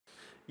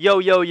Yo,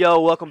 yo, yo,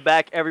 welcome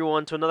back,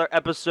 everyone, to another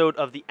episode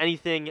of the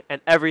Anything and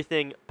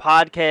Everything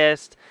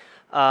podcast.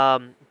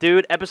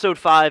 Dude, episode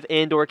 5,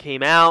 Andor,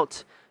 came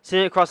out.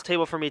 Sitting across the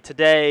table from me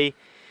today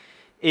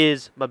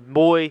is my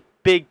boy,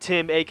 Big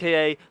Tim,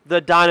 a.k.a. the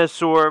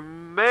Dinosaur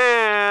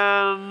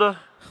Man.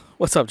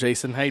 What's up,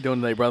 Jason? How you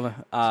doing today, brother?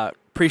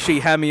 Appreciate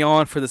you having me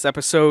on for this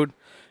episode.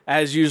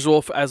 As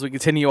usual, as we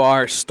continue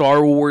our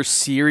Star Wars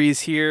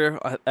series here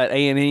at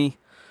A&E,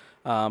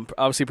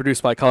 obviously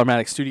produced by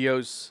Colormatic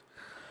Studios.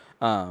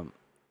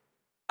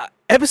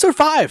 Episode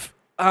 5.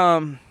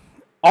 On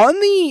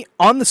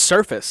the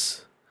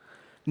surface,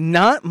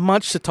 not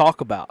much to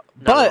talk about,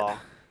 but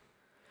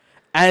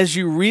as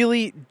you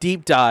really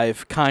deep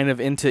dive kind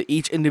of into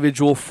each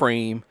individual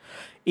frame,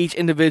 each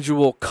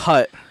individual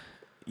cut,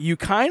 you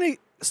kind of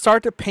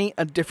start to paint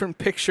a different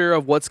picture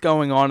of what's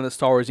going on in the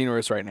Star Wars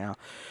universe right now.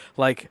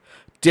 Like,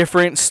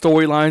 different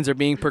storylines are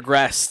being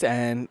progressed,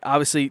 and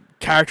obviously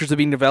characters are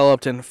being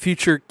developed, and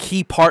future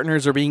key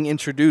partners are being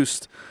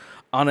introduced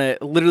on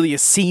literally a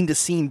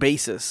scene-to-scene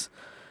basis.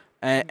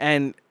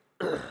 And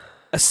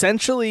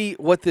essentially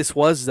what this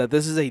was is that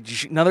this is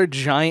another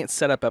giant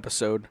setup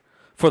episode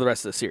for the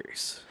rest of the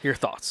series. Your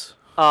thoughts?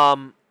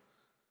 I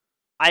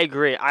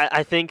agree.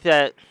 I think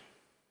that,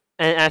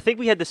 and I think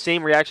we had the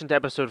same reaction to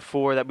episode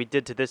 4 that we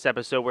did to this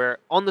episode, where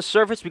on the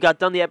surface we got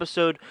done the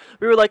episode,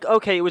 we were like,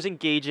 okay, it was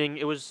engaging,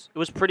 it was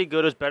pretty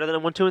good, it was better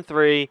than 1, 2, and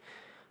 3,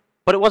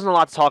 but it wasn't a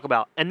lot to talk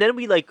about. And then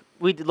we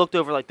looked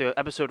over like the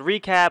episode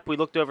recap, we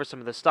looked over some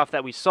of the stuff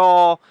that we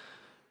saw,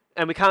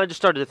 and we kind of just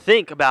started to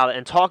think about it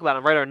and talk about it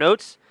and write our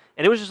notes.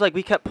 And it was just like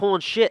we kept pulling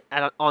shit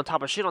on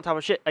top of shit on top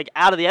of shit, like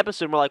out of the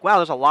episode. And we're like, wow,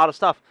 there's a lot of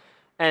stuff.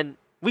 And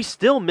we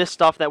still miss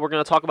stuff that we're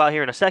going to talk about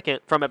here in a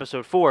second from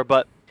episode 4.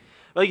 But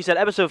like you said,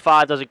 episode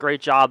 5 does a great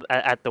job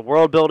at the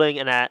world building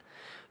and at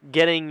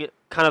getting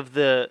kind of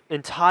the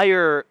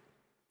entire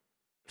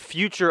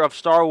future of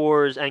Star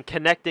Wars and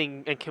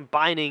connecting and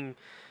combining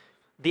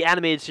the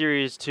animated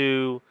series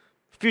to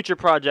future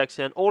projects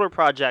and older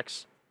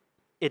projects.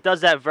 It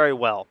does that very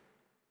well.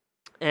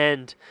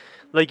 And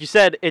like you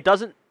said, it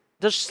doesn't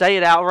just say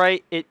it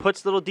outright. It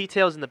puts little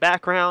details in the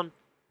background,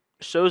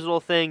 shows little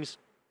things,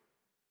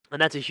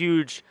 and that's a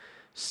huge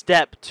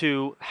step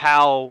to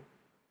how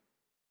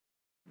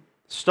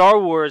Star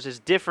Wars is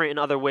different in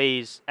other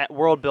ways at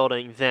world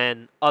building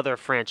than other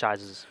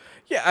franchises.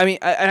 Yeah, I mean,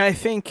 I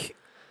think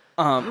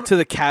to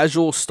the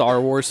casual Star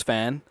Wars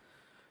fan,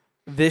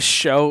 this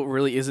show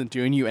really isn't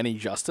doing you any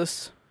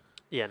justice.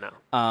 Yeah,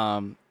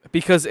 no.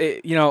 Because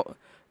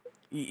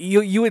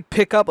you would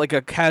pick up like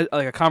a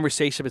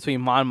conversation between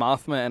Mon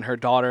Mothma and her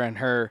daughter and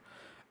her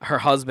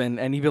husband,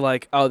 and you'd be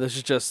like, oh, this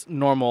is just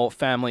normal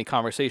family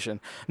conversation.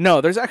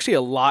 No, there's actually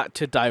a lot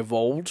to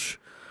divulge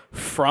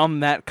from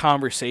that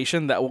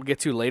conversation that we'll get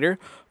to later.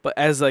 But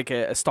as like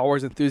a Star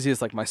Wars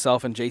enthusiast like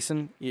myself and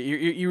Jason,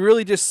 you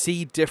really just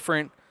see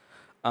different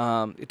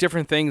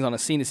things on a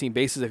scene-to-scene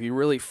basis if you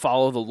really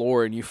follow the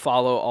lore and you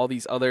follow all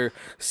these other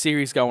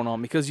series going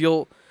on, because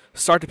you'll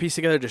start to piece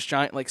together just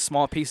giant, like,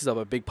 small pieces of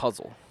a big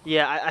puzzle.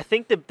 Yeah, I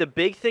think the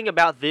big thing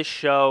about this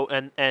show,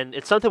 and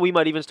it's something we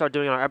might even start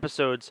doing in our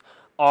episodes,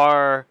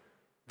 there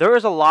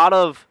is a lot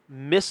of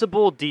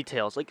missable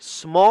details, like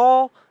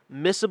small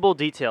missable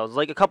details.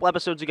 Like a couple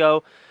episodes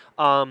ago,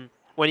 when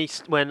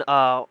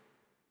I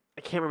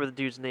can't remember the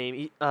dude's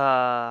name.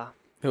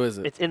 Who is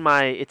it? It's in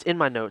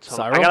my notes.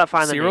 Cyril? I gotta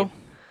find the Cyril? name.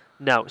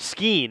 No,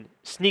 Skeen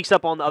sneaks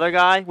up on the other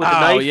guy with the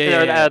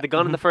knife, the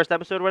gun in the first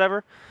episode or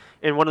whatever,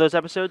 in one of those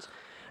episodes.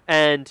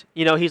 And,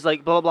 he's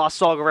like, blah, blah, blah,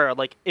 Saw Gerrera.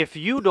 Like, if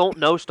you don't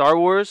know Star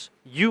Wars,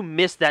 you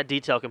miss that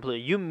detail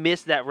completely. You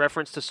miss that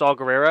reference to Saw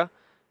Gerrera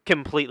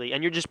completely.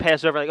 And you're just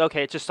passed over like,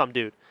 okay, it's just some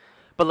dude.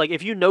 But, like,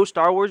 if you know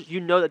Star Wars, you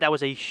know that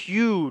was a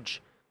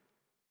huge,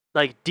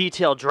 like,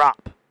 detail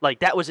drop. Like,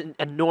 that was an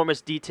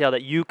enormous detail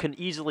that you can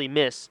easily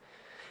miss.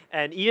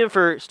 And even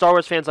for Star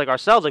Wars fans like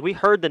ourselves, like, we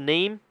heard the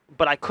name,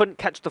 but I couldn't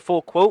catch the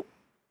full quote.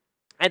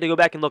 I had to go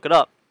back and look it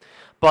up.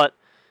 But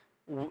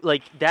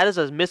like, that is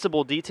a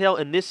missable detail,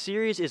 and this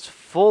series is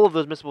full of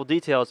those missable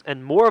details,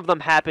 and more of them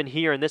happen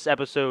here in this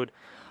episode,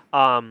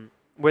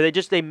 where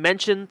they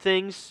mention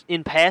things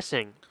in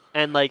passing,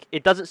 and like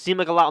it doesn't seem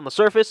like a lot on the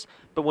surface,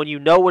 but when you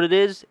know what it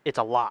is, it's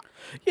a lot.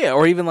 Yeah,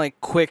 or even like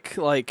quick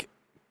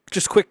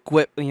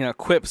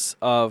quips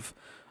of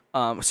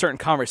certain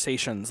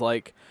conversations.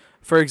 Like,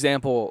 for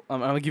example, I'm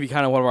gonna give you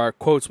kind of one of our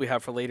quotes we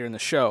have for later in the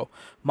show.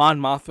 Mon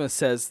Mothma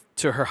says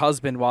to her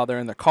husband while they're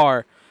in the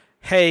car,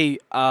 hey,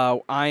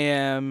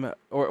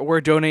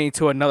 we're donating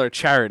to another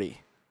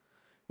charity,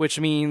 which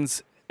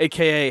means,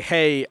 AKA,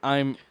 hey,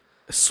 I'm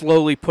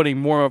slowly putting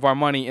more of our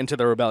money into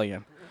the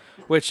rebellion,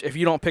 which if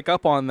you don't pick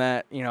up on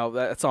that,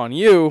 that's on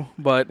you,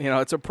 but,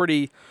 it's a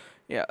pretty,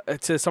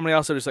 to somebody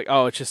else, they're just like,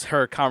 oh, it's just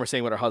her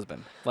conversating with her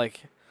husband.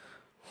 Like,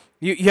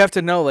 you have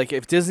to know, like,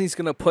 if Disney's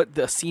going to put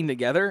the scene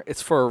together,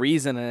 it's for a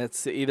reason, and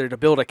it's either to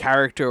build a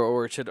character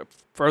or to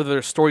further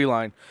their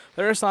storyline.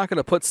 They're just not going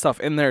to put stuff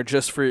in there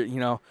just for,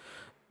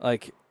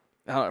 like,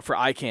 for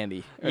eye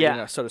candy,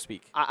 or, so to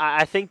speak.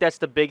 I think that's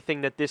the big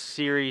thing that this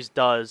series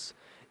does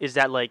is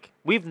that like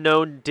we've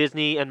known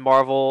Disney and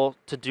Marvel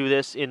to do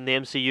this in the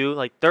MCU.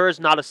 Like there is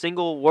not a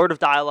single word of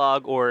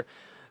dialogue or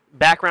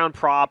background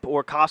prop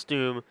or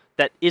costume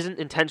that isn't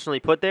intentionally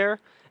put there,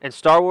 and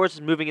Star Wars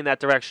is moving in that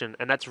direction,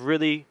 and that's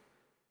really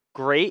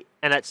great.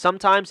 And that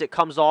sometimes it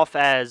comes off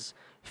as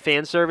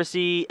fan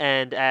servicey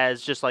and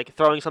as just like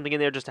throwing something in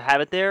there just to have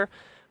it there.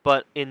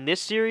 But in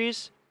this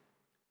series,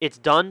 it's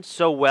done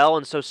so well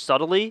and so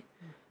subtly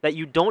that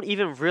you don't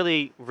even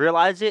really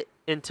realize it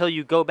until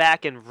you go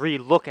back and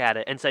re-look at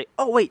it and say,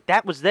 "Oh wait,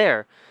 that was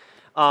there."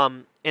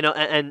 And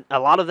a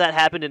lot of that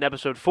happened in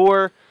episode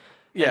 4.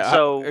 Yeah. And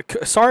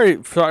so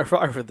sorry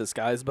for this,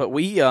 guys, but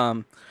we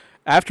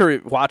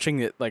after watching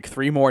it like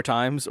 3 more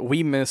times,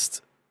 we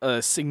missed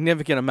a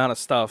significant amount of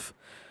stuff,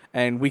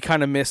 and we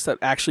kind of missed that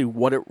actually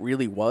what it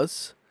really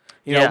was.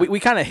 You know, we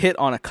kind of hit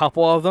on a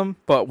couple of them,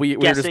 but we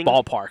were just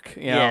ballpark.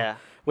 You know? Yeah.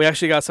 We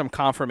actually got some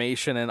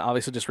confirmation, and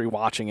obviously just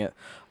rewatching it.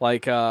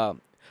 Like,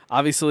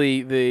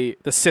 obviously the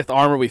Sith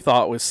armor we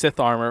thought was Sith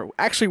armor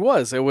actually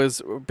was. It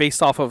was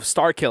based off of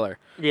Starkiller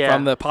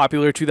from the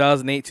popular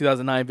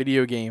 2008-2009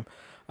 video game,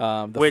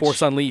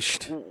 Force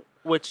Unleashed.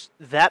 Which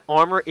that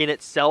armor in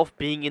itself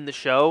being in the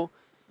show,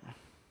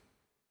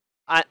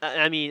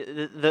 I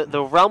mean,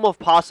 the realm of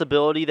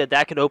possibility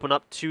that could open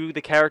up to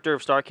the character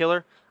of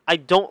Starkiller, I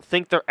don't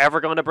think they're ever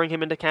going to bring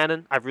him into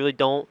canon. I really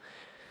don't.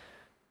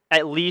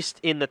 At least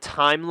in the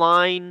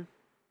timeline,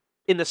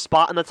 in the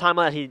spot in the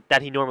timeline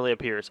that he normally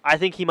appears. I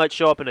think he might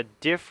show up in a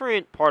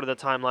different part of the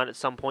timeline at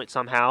some point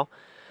somehow.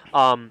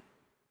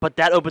 But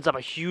that opens up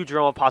a huge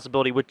realm of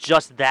possibility with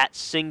just that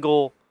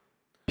single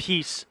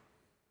piece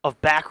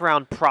of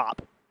background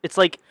prop. It's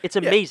like, it's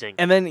amazing.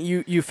 And then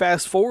you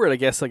fast forward, I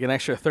guess, like an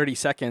extra 30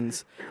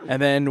 seconds,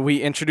 and then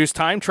we introduce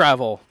time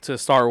travel to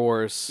Star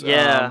Wars.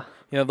 Yeah.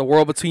 The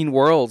world between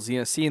worlds,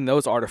 seeing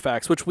those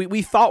artifacts, which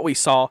we thought we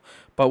saw,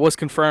 but was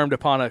confirmed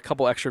upon a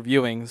couple extra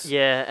viewings.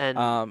 Yeah, and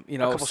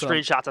a couple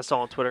screenshots I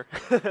saw on Twitter.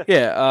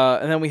 Yeah,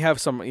 and then we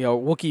have some,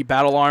 Wookiee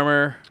battle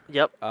armor.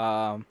 Yep.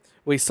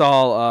 We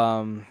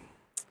saw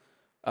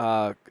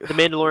the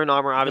Mandalorian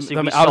armor, obviously.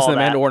 The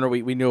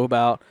Mandalorian we knew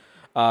about.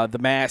 The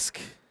mask.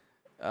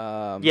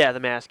 The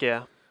mask.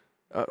 Yeah.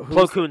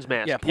 Plo Koon's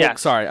mask. Yeah.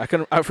 Yes. Sorry,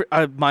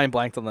 I mind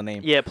blanked on the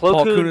name. Yeah,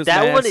 Plo Koon.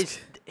 That mask. One is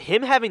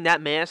him having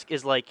that mask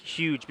is like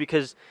huge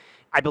because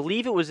I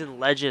believe it was in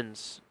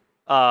Legends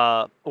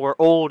or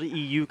old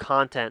EU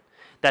content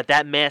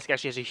that mask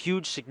actually has a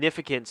huge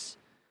significance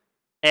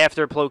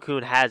after Plo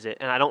Koon has it,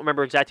 and I don't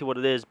remember exactly what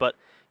it is, but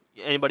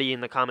anybody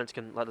in the comments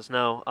can let us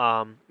know,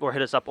 or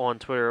hit us up on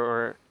Twitter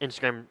or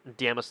Instagram,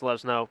 DM us to let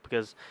us know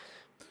because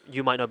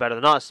you might know better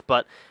than us.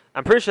 But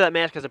I'm pretty sure that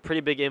mask has a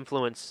pretty big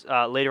influence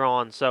later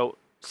on. So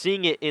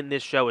seeing it in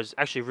this show is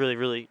actually really,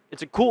 really.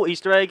 It's a cool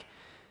Easter egg,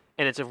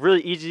 and it's a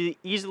really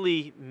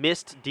easily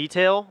missed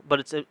detail.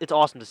 But it's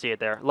awesome to see it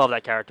there. Love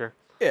that character.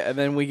 Yeah, and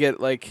then we get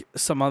like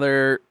some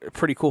other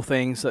pretty cool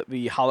things, that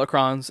the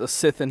holocrons, a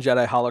Sith and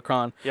Jedi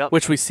holocron,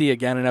 which we see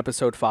again in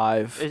episode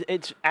 5.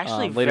 It's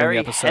actually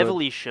very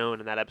heavily shown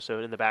in that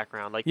episode in the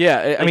background. Like,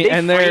 I mean,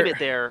 and they frame it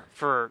there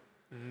for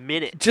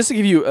minutes. Just to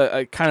give you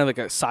a kind of like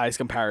a size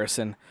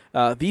comparison,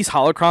 these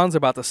holocrons are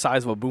about the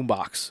size of a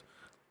boombox.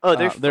 Oh,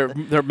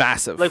 they're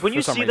massive. Like when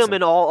you see them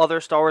in all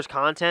other Star Wars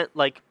content,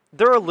 like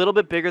they're a little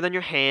bit bigger than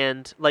your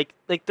hand. Like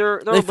they're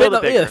a little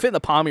bit bigger. Yeah, they fit in the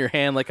palm of your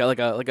hand like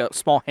a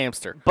small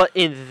hamster. But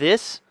in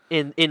this,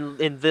 in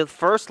the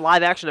first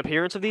live action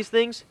appearance of these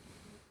things,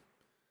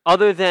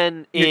 other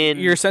than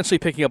you're essentially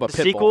picking up a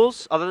pit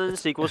sequels, other than the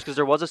sequels, because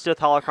there was a Sith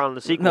holocron in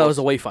the sequels. No, it was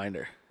a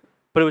Wayfinder.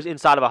 But it was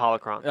inside of a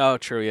holocron. Oh,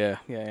 true.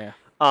 Yeah.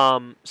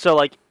 So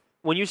like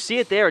when you see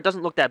it there, it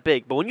doesn't look that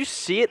big. But when you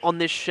see it on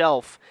this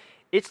shelf,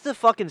 it's the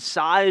fucking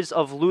size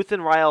of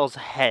Luthen Rael's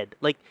head.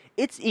 Like,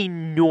 it's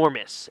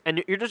enormous.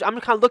 And I'm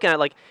kind of looking at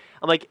it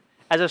I'm like,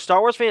 as a Star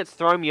Wars fan, it's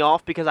throwing me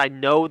off because I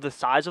know the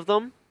size of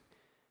them.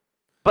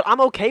 But I'm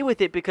okay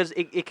with it because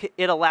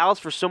it allows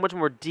for so much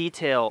more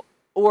detail.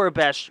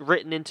 Aurebesh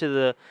written into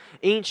the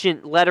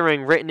ancient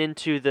lettering, written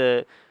into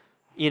the,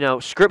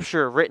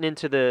 scripture, written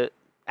into the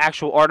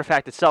actual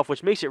artifact itself,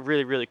 which makes it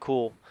really, really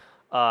cool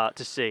to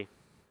see.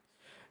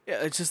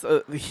 Yeah, it's just,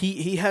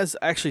 he has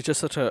actually just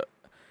such a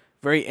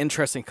very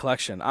interesting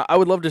collection. I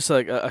would love just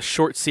like a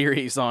short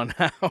series on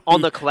how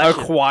the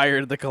collection.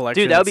 Acquired the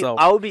collection. Dude,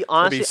 I would be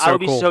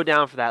cool. so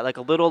down for that. Like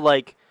a little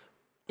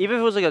even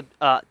if it was like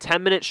a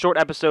 10-minute short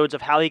episodes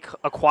of how he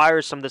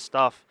acquires some of this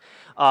stuff.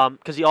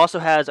 Because he also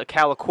has a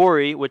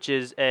Kalikori, which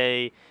is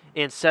a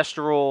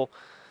ancestral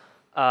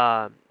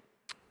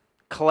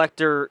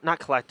collector, not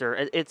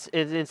collector. It's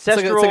an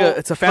ancestral,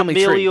 it's a family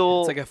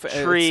familial tree. It's like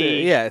a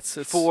tree. It's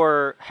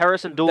for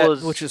Harrison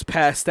Dula's, which is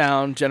passed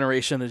down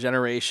generation to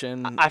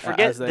generation. I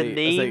forget the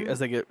name as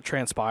they get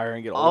transpire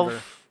and get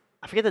older.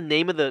 I forget the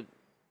name of the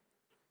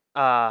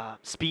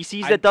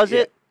species that does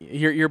it.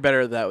 You're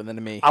better at that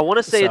than me. I want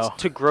to say it's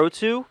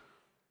Tigrotu,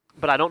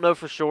 but I don't know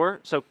for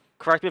sure. So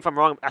correct me if I'm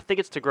wrong. I think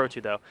it's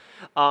Tigrotu though.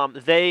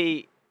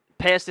 They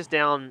pass this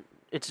down.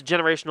 It's a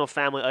generational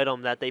family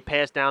item that they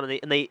pass down,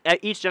 and they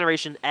each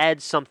generation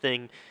adds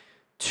something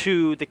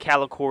to the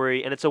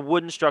Calicori, and it's a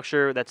wooden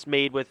structure that's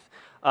made with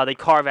they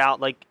carve out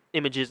like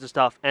images and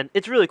stuff, and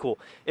it's really cool.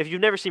 If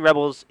you've never seen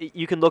Rebels,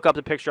 you can look up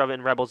the picture of it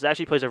in Rebels. It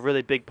actually plays a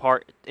really big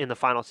part in the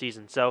final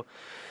season. So,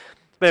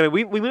 but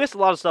anyway, we missed a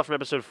lot of stuff from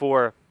episode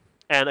 4,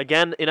 and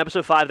again in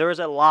episode 5 there is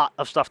a lot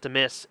of stuff to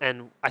miss,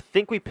 and I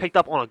think we picked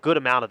up on a good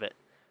amount of it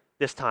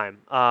this time.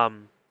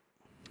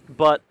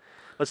 But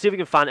let's see if we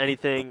can find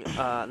anything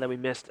that we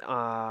missed.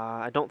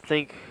 I don't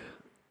think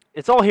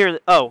it's all here.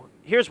 Oh,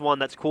 here's one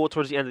that's cool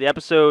towards the end of the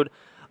episode.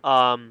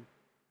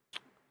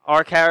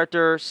 Our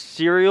character,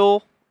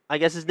 Serial, I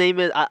guess his name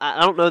is.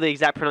 I don't know the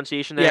exact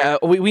pronunciation there. Yeah,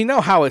 we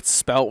know how it's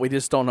spelt. We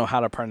just don't know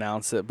how to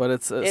pronounce it. But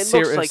it looks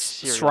like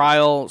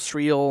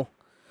Sriel,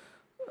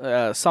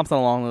 something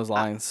along those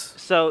lines.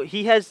 So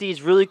he has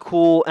these really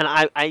cool, and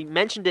I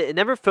mentioned it. It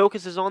never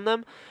focuses on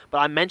them, but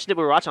I mentioned it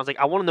when we were watching. I was like,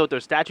 I want to know what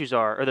those statues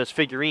are, or those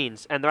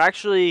figurines. And they're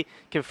actually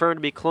confirmed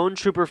to be clone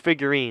trooper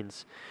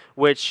figurines,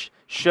 which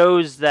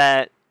shows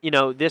that,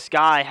 this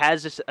guy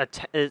has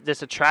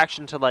this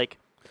attraction to, like,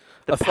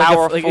 the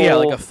powerful,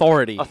 like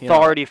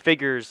authority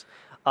figures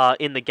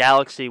in the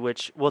galaxy,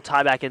 which we'll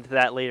tie back into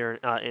that later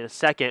in a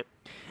second.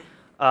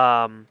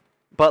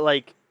 But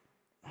like,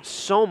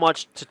 so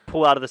much to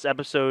pull out of this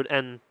episode,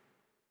 and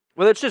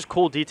whether it's just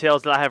cool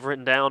details that I have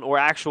written down or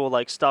actual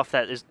like stuff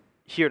that is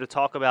here to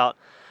talk about.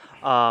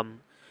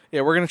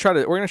 Yeah, we're gonna try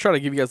to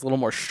give you guys a little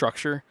more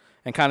structure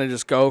and kind of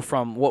just go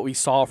from what we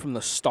saw from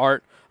the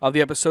start of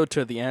the episode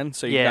to the end,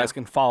 so you guys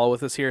can follow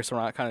with us here, so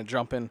we're not kind of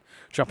jumping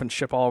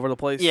ship all over the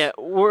place. Yeah,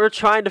 we're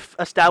trying to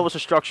establish a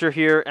structure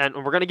here, and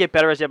we're gonna get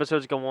better as the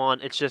episodes go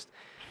on. It's just,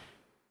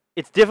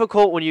 it's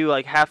difficult when you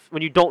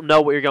when you don't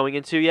know what you're going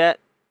into yet,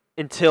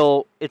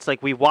 until it's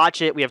like we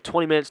watch it, we have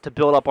 20 minutes to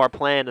build up our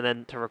plan and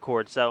then to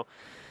record. So,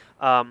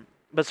 so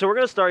we're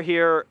gonna start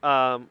here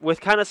with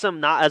kind of some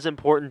not as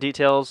important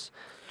details,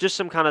 just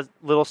some kind of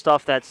little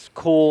stuff that's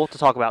cool to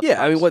talk about. Yeah,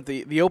 sometimes. I mean, what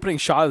the opening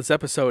shot of this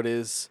episode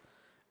is.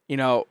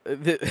 Our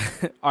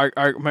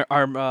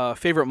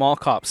favorite mall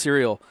cop,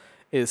 Serial,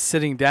 is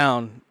sitting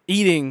down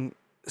eating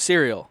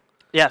cereal.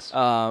 Yes.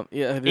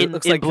 It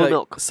looks in like blue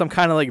milk. Some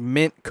kind of like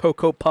mint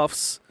Cocoa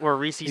Puffs. Or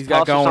Reese's he's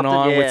got Puffs or going something.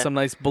 on Yeah. with some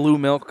nice blue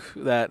milk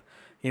that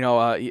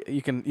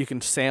you can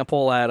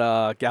sample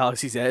at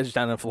Galaxy's Edge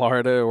down in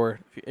Florida,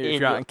 or if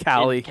you're out in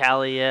Cali. In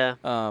Cali, yeah.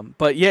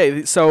 But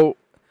yeah, so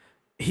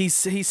he's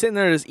sitting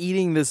there just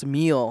eating this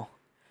meal,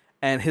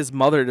 and his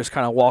mother just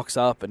kind of walks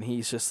up, and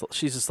she's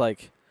just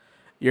like,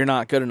 "You're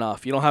not good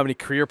enough. You don't have any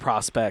career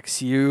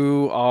prospects.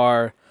 You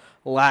are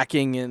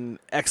lacking in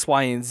X,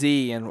 Y, and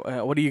Z. And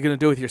what are you going to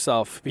do with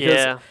yourself?"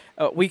 Because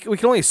we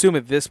can only assume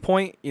at this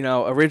point,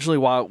 originally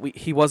while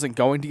he wasn't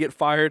going to get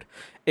fired,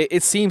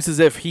 it seems as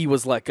if he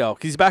was let go.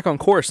 'Cause he's back on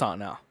Coruscant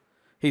now.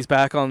 He's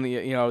back on the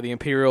the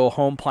Imperial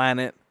home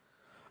planet.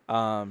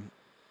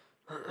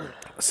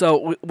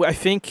 So I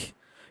think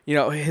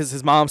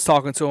his mom's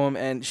talking to him,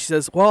 and she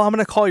says, "Well, I'm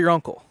going to call your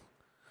uncle.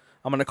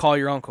 I'm going to call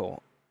your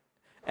uncle."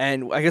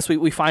 And I guess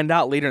we find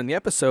out later in the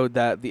episode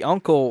that the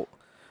uncle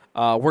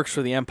works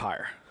for the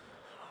Empire,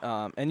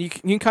 and you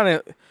can kind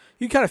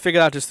of figure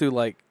it out just through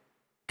like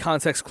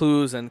context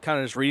clues and kind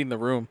of just reading the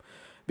room,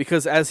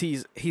 because as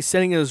he's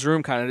sitting in his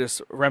room, kind of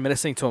just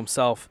reminiscing to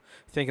himself,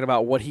 thinking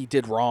about what he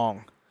did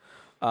wrong.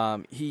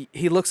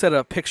 He looks at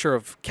a picture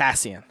of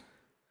Cassian.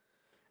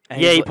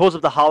 And he pulls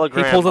up the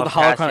hologram. He pulls up the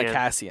hologram of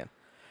Cassian,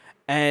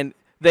 and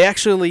they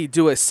actually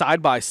do a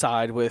side by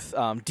side with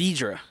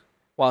Deidre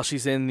while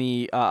she's in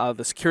the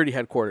security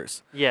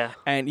headquarters. Yeah.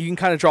 And you can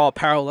kind of draw a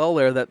parallel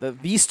there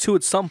that these two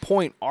at some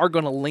point are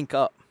going to link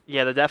up.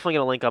 Yeah, they're definitely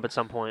going to link up at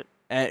some point.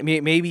 And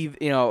maybe,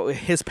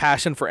 his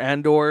passion for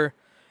Andor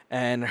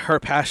and her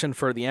passion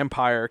for the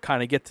Empire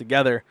kind of get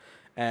together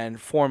and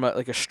form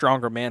a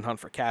stronger manhunt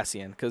for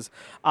Cassian. Because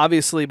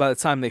obviously by the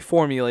time they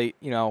formulate,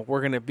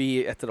 we're going to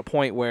be at the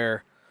point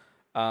where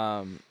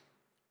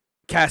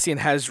Cassian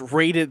has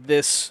raided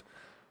this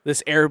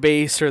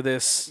airbase or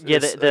this the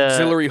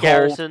auxiliary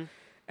garrison. Hold.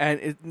 And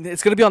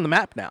it's going to be on the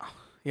map now.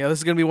 This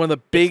is going to be one of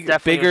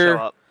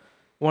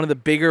the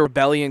bigger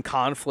rebellion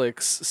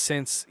conflicts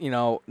since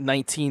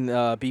 19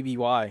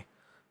 BBY.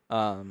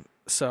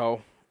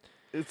 So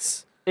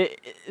it's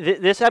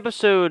this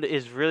episode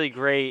is really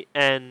great,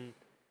 and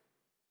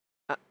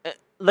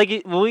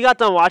when we got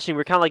done watching, we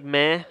were kind of like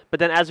meh. But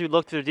then as we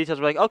looked through the details,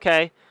 we're like,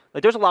 okay,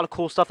 like there's a lot of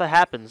cool stuff that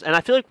happens, and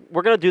I feel like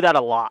we're gonna do that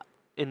a lot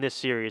in this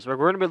series. We're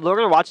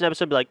gonna watch an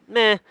episode and be like,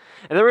 meh, and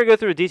then we're gonna go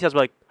through the details and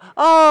be like,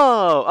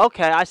 oh,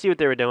 okay, I see what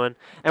they were doing,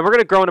 and we're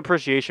gonna grow an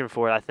appreciation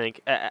for it. I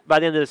think by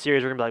the end of the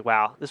series, we're gonna be like,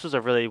 wow, this was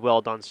a really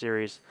well done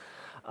series,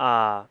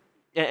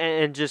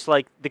 and just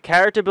like the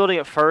character building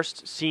at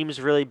first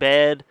seems really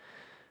bad,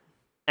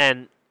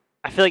 and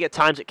I feel like at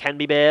times it can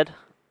be bad.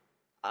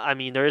 I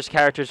mean, there's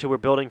characters who we're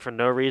building for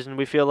no reason,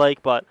 we feel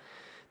like, but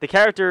the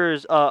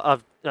characters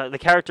of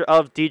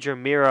Deidre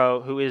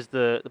Miro, who is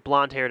the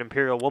blonde-haired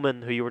Imperial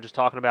woman who you were just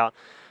talking about,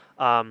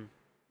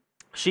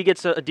 she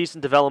gets a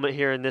decent development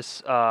here in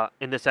this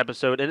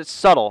episode, and it's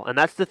subtle, and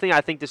that's the thing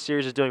I think this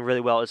series is doing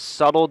really well, is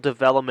subtle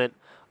development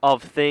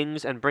of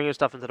things and bringing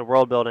stuff into the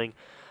world building.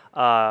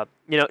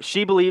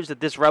 She believes that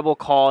this rebel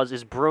cause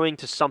is brewing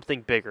to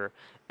something bigger.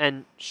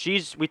 And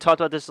we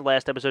talked about this in the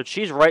last episode,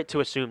 she's right to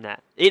assume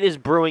that. It is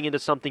brewing into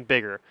something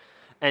bigger.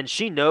 And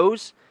she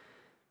knows,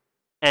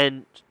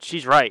 and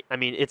she's right. I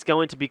mean, it's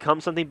going to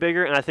become something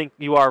bigger, and I think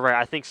you are right.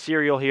 I think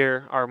Serial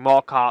here, our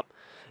mall cop,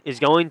 is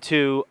going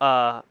to,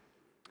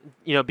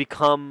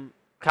 become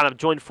kind of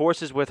join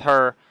forces with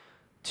her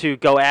to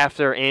go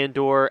after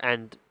Andor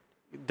and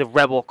the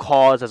rebel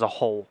cause as a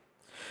whole.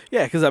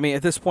 Yeah, because, I mean,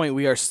 at this point,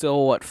 we are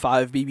still,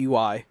 5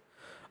 BBY.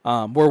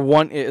 We're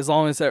one, as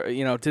long as,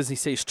 Disney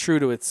stays true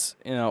to its,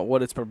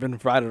 what it's been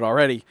provided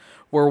already,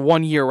 we're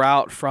 1 year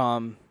out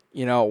from,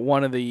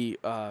 one of the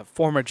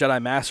former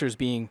Jedi Masters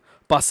being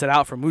busted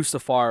out from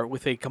Mustafar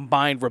with a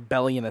combined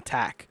rebellion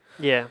attack.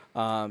 Yeah.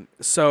 And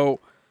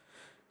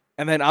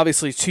then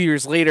obviously 2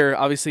 years later,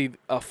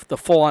 the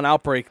full-on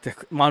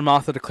outbreak, Mon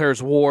Mothma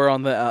declares war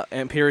on the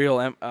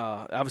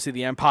obviously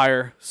the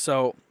Empire.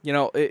 So,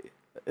 like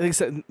I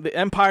said, the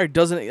Empire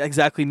doesn't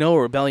exactly know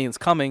a rebellion's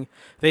coming.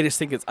 They just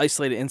think it's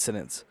isolated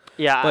incidents.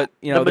 Yeah, but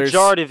the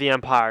majority of the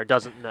Empire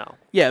doesn't know.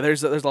 Yeah,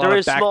 there's a lot of backdoor. There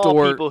is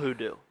small people who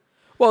do.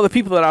 Well, the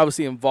people that are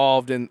obviously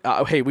involved in,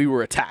 hey, we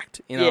were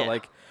attacked,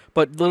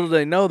 but little do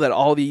they know that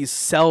all these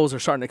cells are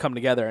starting to come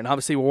together, and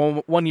obviously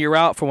we're 1 year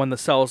out from when the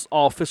cells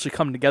all officially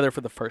come together for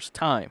the first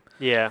time.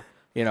 Yeah.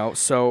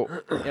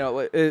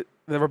 The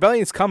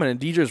rebellion's coming, and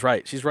Deidre's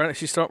right. She's right.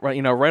 She's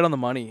right on the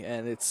money,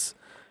 and it's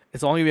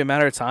only gonna be a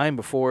matter of time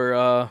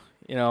before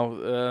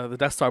the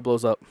Death Star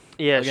blows up.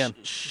 Yeah, again.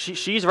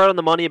 She's right on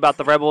the money about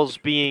the rebels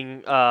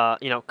being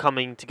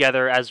coming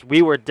together, as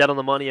we were dead on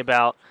the money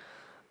about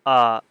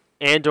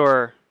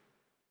Andor.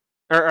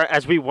 Or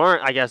as we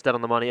weren't, I guess, dead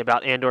on the money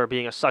about Andor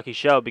being a sucky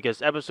show, because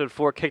Episode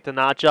 4 kicked a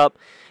notch up,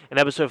 and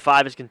Episode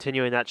 5 is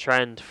continuing that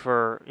trend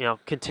for,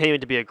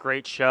 continuing to be a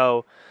great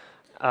show,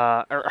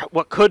 or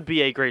what could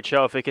be a great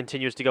show if it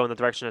continues to go in the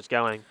direction it's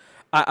going.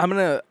 I'm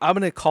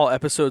gonna call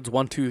Episodes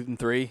 1, 2, and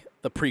 3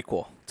 the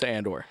prequel to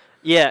Andor.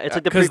 Yeah, it's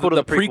like the prequel to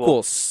the prequel. The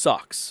prequel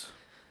sucks.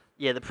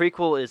 Yeah, the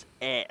prequel is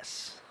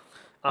ass.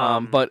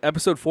 But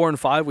Episode 4 and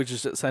 5, which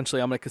is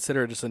essentially, I'm gonna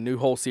consider just a new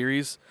whole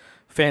series,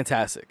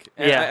 fantastic.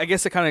 And yeah, I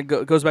guess it kind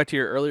of goes back to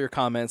your earlier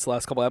comments, the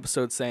last couple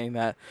episodes, saying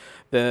that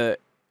the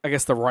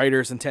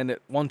writers intended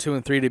 1, 2,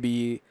 and 3 to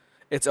be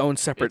its own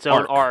separate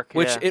arc,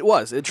 which it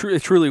was. It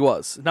truly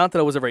was. Not that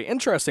it was a very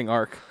interesting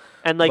arc,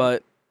 and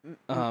but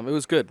it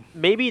was good.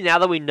 Maybe now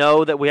that we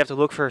know that we have to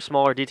look for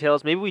smaller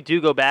details, maybe we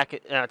do go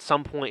back at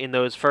some point in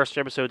those first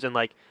episodes and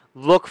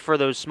look for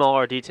those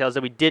smaller details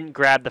that we didn't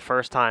grab the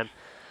first time,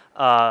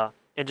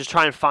 and just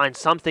try and find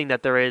something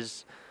that there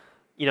is,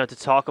 to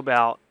talk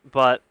about.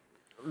 But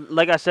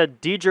like I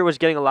said, Deidre was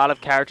getting a lot of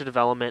character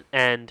development,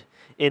 and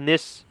by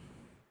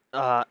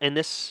the end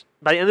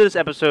of this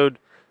episode,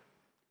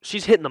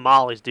 she's hitting the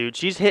mollies, dude.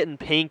 She's hitting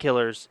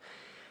painkillers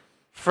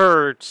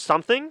for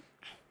something.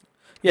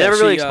 Yeah, never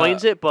really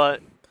explains it,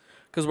 but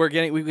because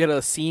we get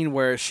a scene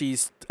where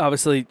she's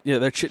obviously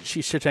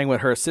she's chit-chatting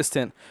with her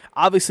assistant,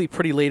 obviously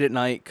pretty late at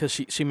night, because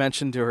she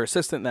mentioned to her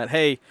assistant that,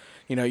 hey,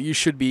 you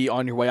should be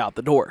on your way out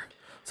the door.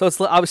 So it's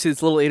obviously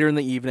it's a little later in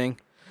the evening.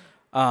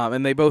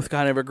 And they both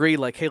kind of agreed,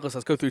 hey,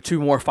 let's go through 2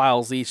 more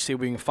files each, see if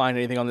we can find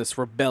anything on this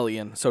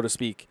rebellion, so to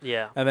speak.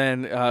 Yeah. And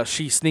then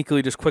she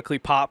sneakily just quickly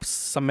pops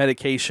some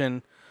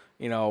medication,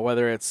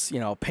 whether it's,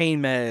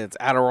 pain meds,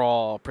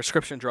 Adderall,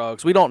 prescription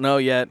drugs. We don't know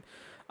yet.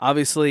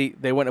 Obviously,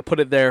 they wouldn't have put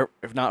it there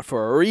if not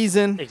for a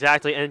reason.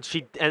 Exactly, and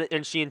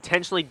she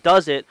intentionally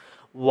does it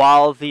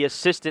while the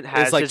assistant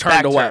has his turned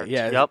back away. turned.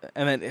 Yeah. Yep.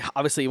 And then,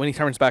 obviously, when he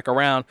turns back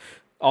around,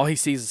 all he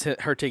sees is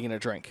her taking a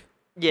drink.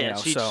 Yeah,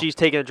 she's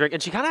taking a drink,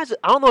 and she kind of has.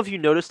 I don't know if you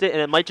noticed it, and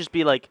it might just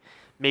be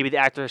maybe the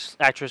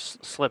actress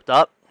slipped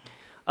up.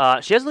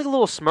 She has a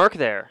little smirk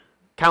there,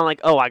 kind of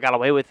oh, I got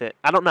away with it.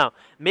 I don't know.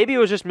 Maybe it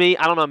was just me.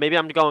 I don't know. Maybe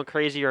I'm going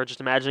crazy or just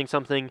imagining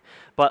something.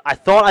 But I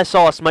thought I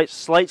saw a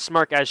slight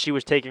smirk as she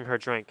was taking her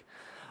drink.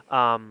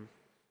 But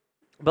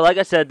like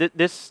I said,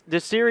 this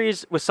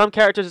series with some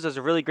characters does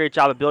a really great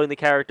job of building the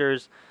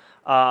characters.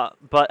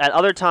 But at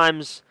other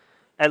times,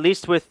 at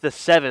least with the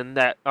 7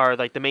 that are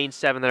the main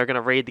 7 that are going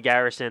to raid the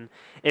garrison,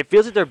 it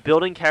feels like they're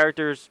building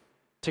characters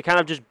to kind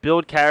of just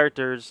build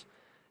characters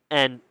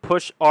and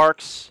push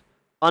arcs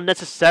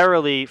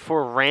unnecessarily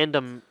for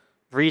random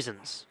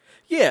reasons.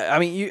 Yeah, I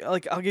mean,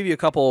 I'll give you a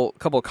couple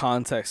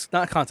context,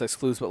 not context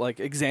clues, but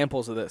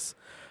examples of this.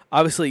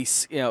 Obviously,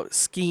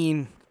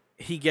 Skeen,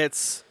 he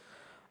gets,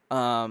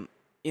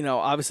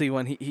 obviously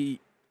when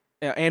he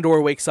Andor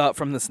wakes up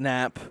from this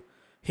nap,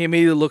 he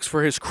immediately looks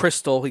for his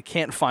crystal. He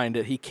can't find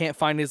it. He can't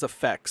find his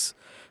effects.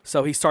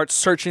 So he starts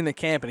searching the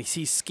camp, and he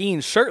sees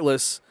Skeen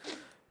shirtless,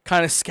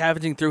 kind of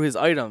scavenging through his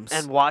items.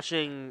 And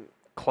washing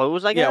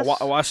clothes, I guess?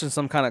 Yeah, washing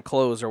some kind of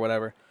clothes or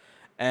whatever.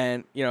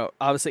 And,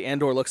 obviously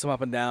Andor looks him up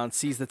and down,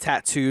 sees the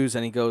tattoos,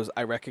 and he goes,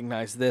 I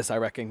recognize this, I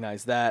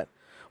recognize that.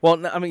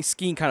 Well, I mean,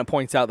 Skeen kind of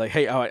points out,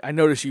 hey, I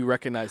noticed you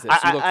recognize this.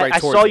 You looked right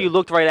towards I saw it. you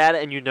looked right at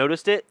it, and you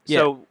noticed it. Yeah.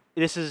 So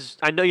this is,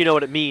 I know you know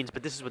what it means,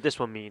 but this is what this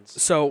one means.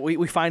 So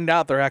we find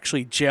out they're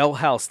actually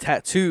jailhouse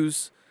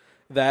tattoos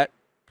that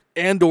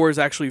Andor is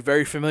actually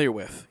very familiar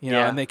with,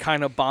 Yeah. and they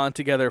kind of bond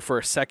together for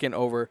a second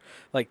over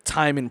like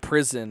time in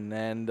prison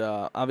and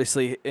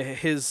obviously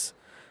his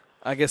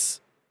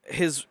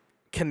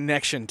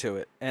connection to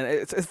it, and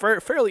it's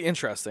fairly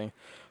interesting.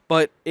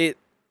 But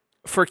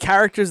for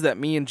characters that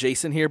me and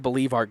Jason here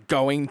believe are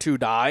going to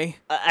die,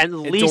 at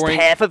least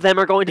half of them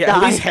are going to die.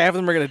 At least half of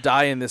them are going to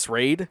die in this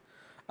raid.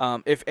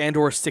 If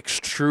Andor sticks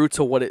true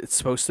to what it's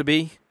supposed to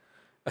be,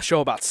 a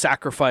show about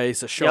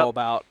sacrifice, a show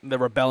about the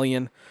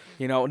rebellion.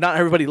 Not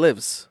everybody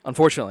lives,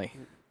 unfortunately.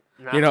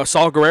 No.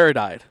 Saul Guerrero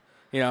died.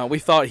 We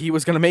thought he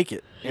was going to make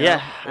it.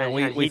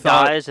 And he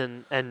dies,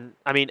 and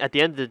I mean, at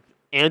the end,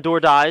 Andor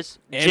dies.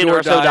 Jyn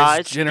Erso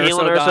dies.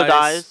 Galen Erso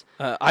dies.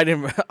 I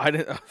didn't.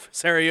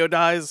 Sario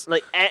dies.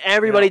 Like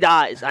everybody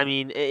dies. I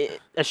mean,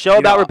 a show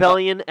about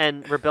rebellion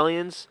and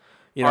rebellions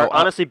are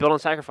honestly built on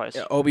sacrifice.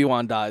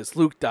 Obi-Wan dies.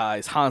 Luke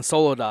dies. Han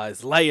Solo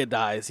dies. Leia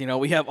dies.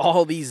 We have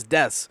all these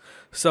deaths.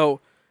 So,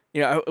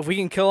 if we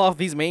can kill off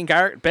these main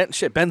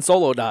characters, Ben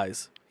Solo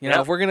dies.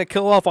 If we're gonna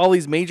kill off all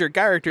these major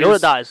characters, Yoda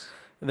dies.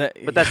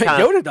 But that's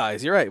Yoda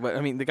dies. You're right. But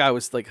I mean, the guy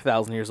was like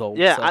 1,000 years old.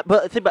 Yeah, so.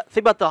 but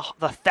think about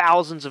the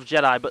thousands of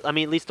Jedi. But I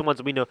mean, at least the ones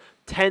that we know,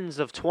 tens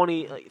of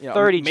 20,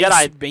 30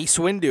 Jedi. Mace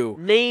Windu,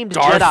 named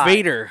Darth Jedi.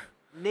 Vader,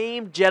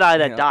 named Jedi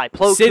that died.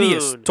 Plo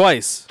Sidious Koon,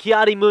 twice.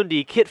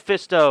 Ki-Adi-Mundi, Kit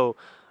Fisto.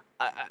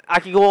 I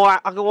can go on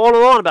and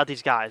on about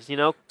these guys.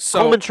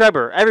 Coleman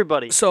Trebor,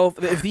 everybody. So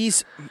if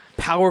these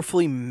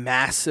powerfully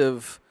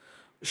massive,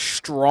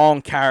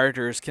 strong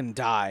characters can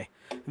die,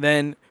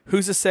 then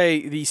who's to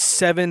say these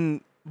 7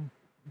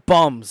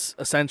 bums,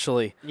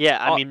 essentially? Yeah,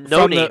 I mean,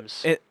 no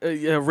names.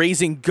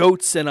 Raising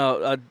goats in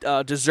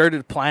a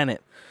deserted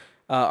planet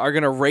are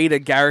going to raid a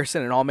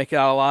garrison and all make it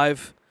out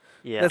alive?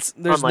 Yeah, there's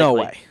unlikely. no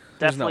way.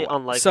 Definitely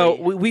unlikely. So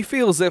we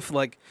feel as if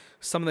like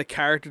some of the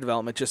character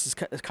development just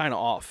is kind of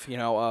off.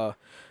 I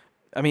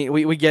mean,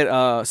 we get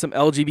some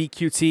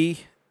LGBTQT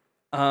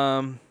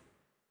kind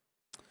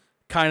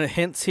of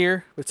hints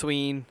here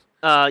between.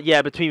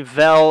 Between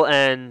Vel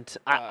and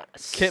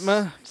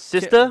Kitma,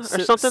 Sista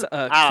or something.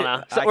 I don't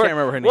know. I can't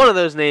remember her name. One of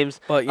those names.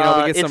 But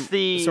we get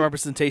some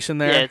representation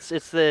there. Yeah,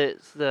 it's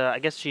the I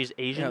guess she's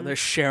Asian. They're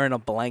sharing a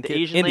blanket.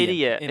 The Asian lady,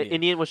 yeah.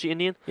 Indian. Was she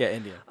Indian? Yeah,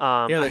 Indian.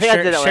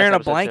 They're sharing a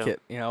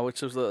blanket.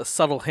 Which was a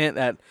subtle hint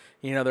that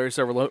there's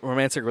a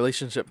romantic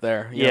relationship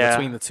there.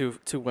 Between the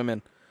two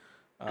women.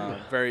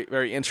 Very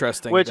very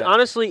interesting. Which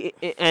honestly,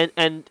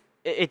 and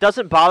it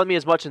doesn't bother me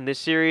as much in this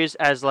series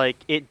as like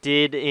it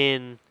did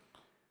in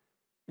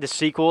the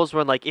sequels,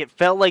 when like it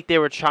felt like they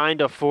were trying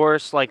to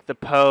force like the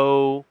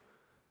Poe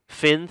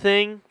Finn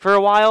thing for a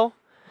while,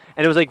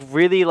 and it was like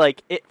really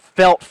like it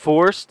felt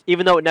forced,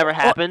 even though it never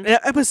happened.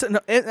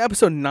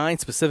 Episode 9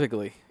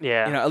 specifically.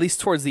 Yeah. At least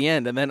towards the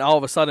end, and then all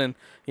of a sudden,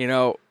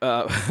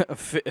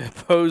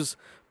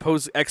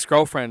 Poe's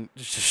ex-girlfriend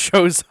just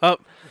shows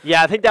up.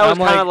 Yeah, I think that was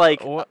kind of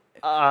like a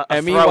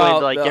throw-in to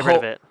like get rid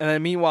of it. And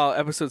then meanwhile,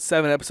 episode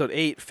 7, episode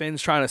 8,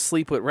 Finn's trying to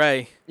sleep with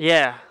Rey.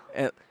 Yeah.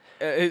 And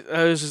it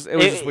was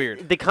just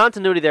weird. The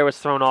continuity there was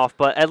thrown off,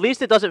 but at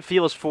least it doesn't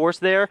feel as forced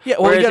there. Yeah,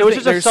 well, it was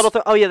just a subtle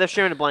thing. Oh yeah, they're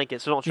sharing a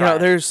blanket, so don't try.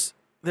 There's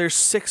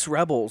 6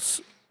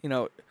 rebels,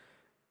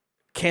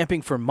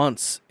 camping for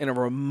months in a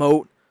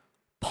remote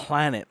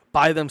planet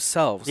by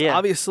themselves. Yeah.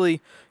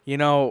 Obviously, they're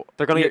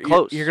gonna get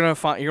close. You're gonna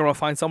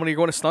find somebody you're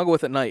going to snuggle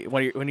with at night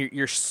when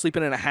you're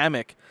sleeping in a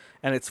hammock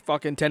and it's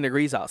fucking 10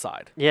 degrees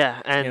outside.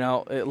 Yeah, and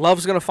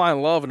love's gonna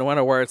find love no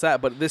matter where it's at.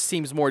 But this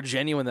seems more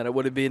genuine than it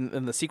would have been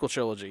in the sequel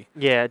trilogy.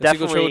 Yeah, the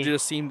sequel trilogy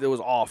just seemed it was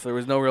off. There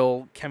was no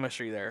real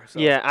chemistry there. So.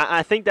 Yeah,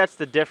 I think that's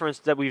the difference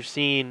that we've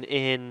seen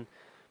in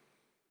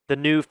the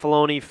new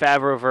Filoni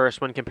Favreau-verse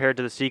when compared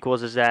to the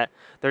sequels, is that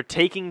they're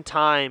taking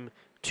time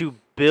to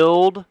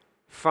build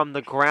from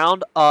the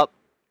ground up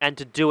and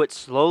to do it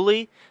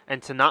slowly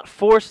and to not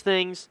force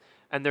things.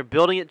 And they're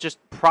building it just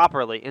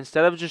properly.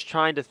 Instead of just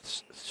trying to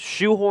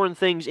shoehorn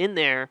things in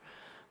there,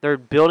 they're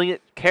building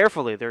it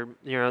carefully.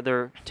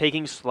 They're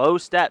taking slow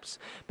steps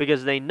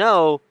because they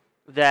know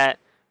that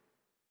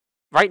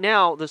right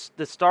now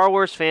the Star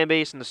Wars fan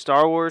base and the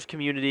Star Wars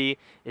community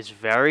is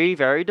very,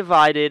 very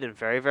divided and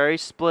very, very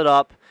split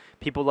up.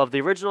 People love the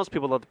originals.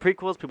 People love the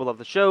prequels. People love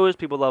the shows.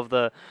 People love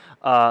the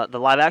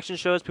live action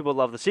shows. People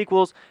love the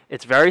sequels.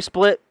 It's very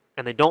split,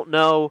 and they don't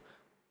know.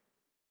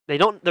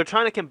 They're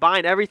trying to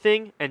combine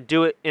everything and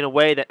do it in a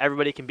way that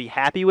everybody can be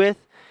happy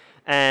with,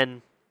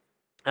 and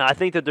I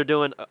think that they're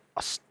doing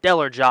a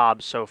stellar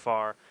job so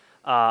far.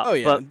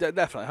 Definitely,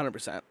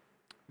 100%.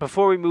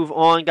 Before we move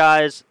on,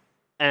 guys,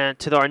 and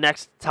to our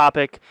next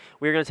topic,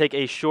 we're going to take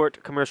a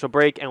short commercial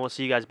break, and we'll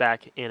see you guys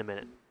back in a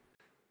minute.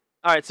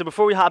 All right, so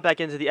before we hop back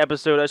into the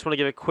episode, I just want to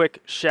give a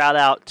quick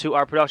shout-out to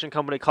our production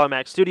company,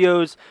 ColorMax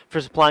Studios,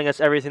 for supplying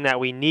us everything that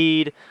we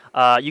need.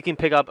 You can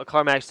pick up a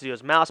ColorMax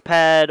Studios mouse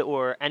pad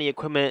or any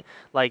equipment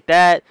like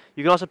that.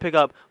 You can also pick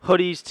up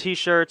hoodies,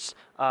 T-shirts.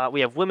 We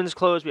have women's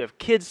clothes. We have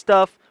kids'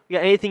 stuff. We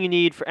got anything you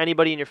need for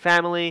anybody in your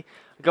family.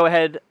 Go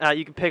ahead.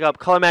 You can pick up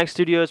ColorMax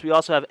Studios. We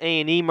also have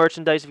A&E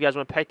merchandise if you guys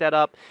want to pick that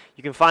up.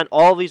 You can find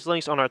all of these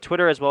links on our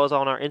Twitter as well as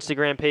on our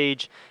Instagram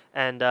page.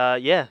 And,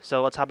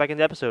 so let's hop back into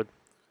the episode.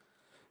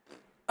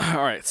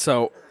 All right,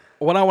 so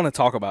what I want to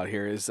talk about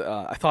here is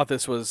I thought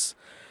this was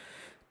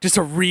just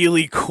a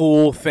really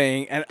cool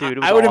thing, and Dude, it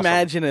was I would awesome.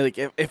 imagine like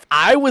if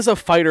I was a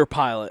fighter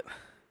pilot,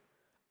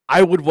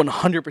 I would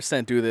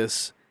 100% do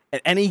this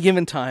at any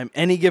given time,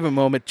 any given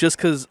moment, just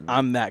because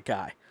I'm that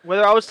guy.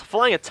 Whether I was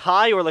flying a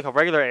TIE or like a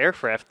regular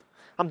aircraft,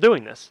 I'm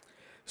doing this.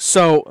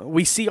 So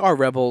we see our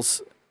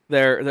rebels.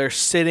 They're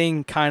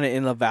sitting kind of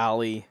in the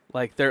valley,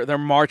 like they're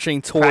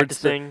marching towards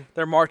Practicing.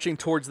 they're marching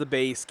towards the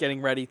base, getting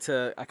ready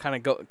to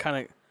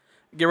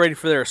get ready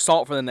for their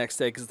assault for the next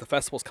day because the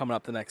festival's coming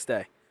up the next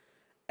day.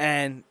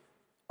 And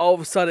all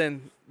of a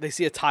sudden, they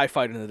see a TIE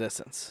fighter in the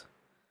distance,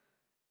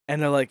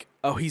 and they're like,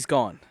 "Oh, he's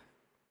gone."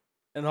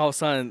 And all of a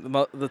sudden,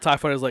 the TIE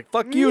fighter's like,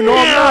 "Fuck you, no,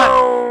 I'm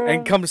not,"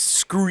 and comes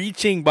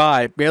screeching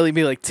by, barely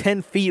be like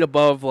 10 feet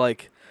above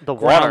like The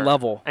ground water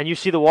level. and you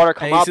see the water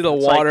come And you up. see the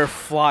it's water like,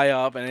 fly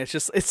up, and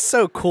it's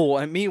so cool.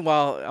 And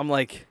meanwhile, I'm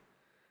like,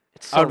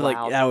 it's so I would be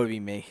loud. like, that would be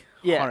me.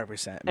 Yeah.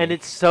 100%. And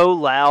it's so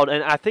loud.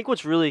 And I think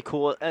what's really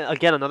cool,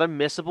 again, another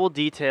missable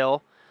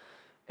detail,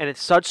 and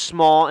it's such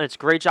small, and it's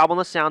great job on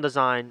the sound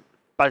design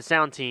by the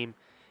sound team.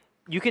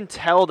 You can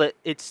tell that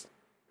it's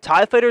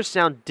TIE fighters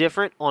sound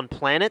different on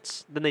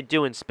planets than they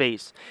do in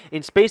space.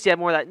 In space, they have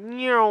more of that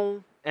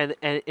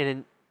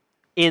and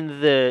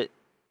in the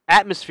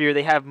atmosphere,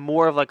 they have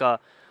more of like a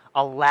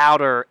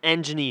louder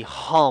engine-y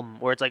hum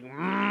where it's like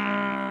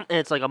and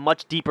it's like a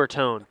much deeper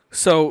tone.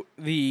 So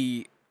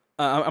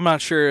I'm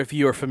not sure if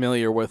you are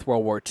familiar with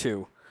World War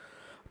II,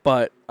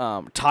 but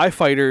TIE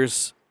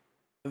fighters,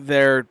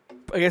 I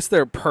guess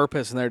their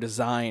purpose and their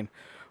design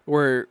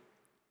were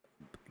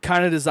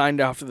kind of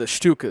designed after the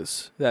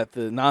Stukas that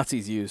the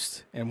Nazis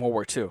used in World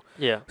War II.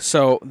 Yeah.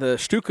 So the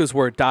Stukas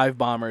were dive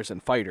bombers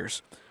and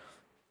fighters.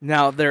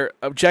 Now their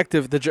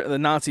objective, the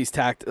Nazis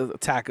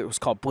attack, it was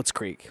called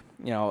Blitzkrieg.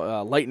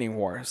 Lightning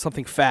war,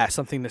 something fast,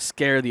 something to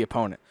scare the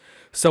opponent.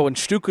 So when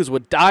Stukas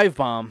would dive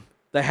bomb,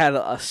 they had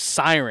a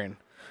siren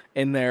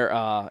in their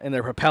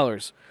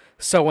propellers.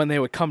 So when they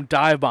would come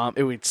dive bomb,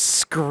 it would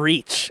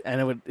screech,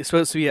 and it's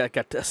supposed to be like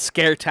a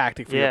scare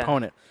tactic for your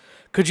opponent.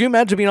 Could you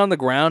imagine being on the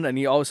ground and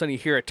all of a sudden you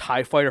hear a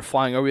TIE fighter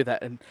flying over you,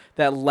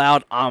 that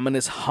loud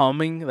ominous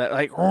humming, that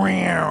like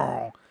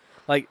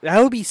like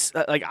that would be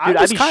like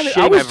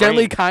I was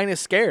generally kind of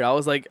scared. I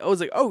was like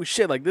oh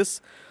shit, like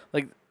this,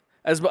 like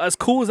as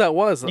cool as that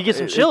was, you get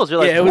some chills. You're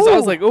like, yeah, it was. I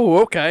was like, oh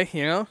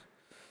okay,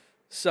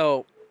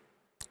 So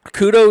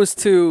kudos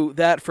to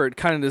that for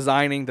kind of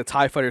designing the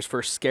TIE fighters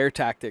for scare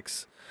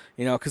tactics.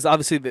 Because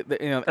obviously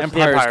the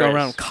Empire is going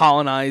around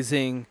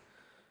colonizing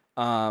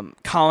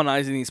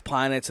these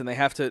planets, and they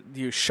have to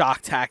use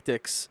shock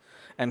tactics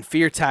and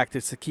fear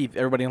tactics to keep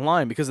everybody in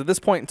line. Because at this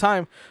point in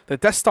time, the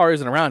Death Star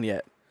isn't around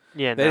yet.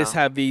 Yeah, they just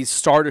have these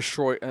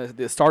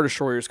the Star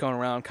Destroyers going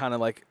around, kind of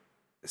like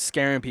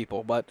scaring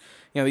people. But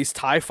these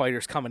TIE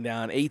fighters coming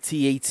down,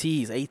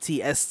 AT-ATs,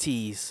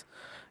 AT-STs,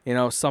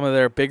 some of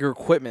their bigger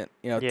equipment,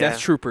 Death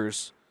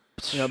Troopers.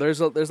 There's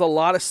a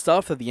lot of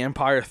stuff that the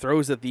Empire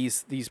throws at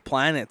these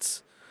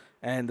planets,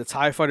 and the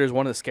TIE fighter is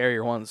one of the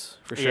scarier ones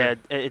for sure. Yeah,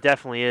 it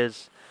definitely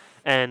is,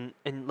 and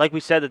like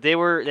we said, that they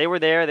were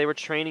there, they were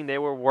training, they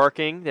were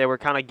working, they were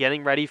kind of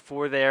getting ready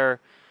for their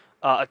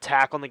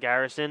attack on the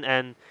garrison,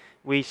 and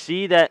we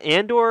see that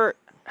Andor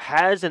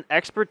has an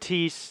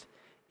expertise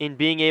in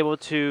being able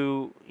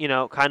to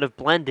kind of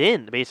blend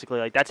in. Basically,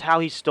 like that's how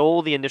he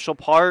stole the initial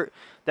part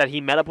that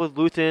he met up with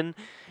Luthen.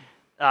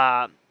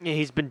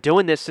 He's been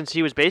doing this since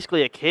he was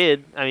basically a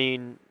kid. I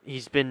mean,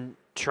 he's been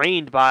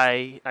trained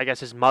by, I guess,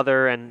 his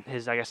mother and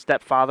his, I guess,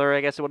 stepfather,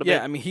 I guess it would have been.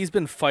 Yeah, I mean, he's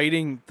been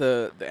fighting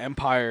the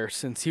Empire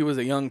since he was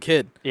a young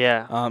kid.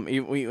 Yeah.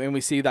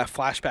 We see that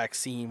flashback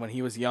scene when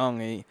he was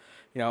young. And,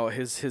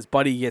 his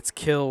buddy gets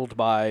killed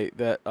by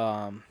that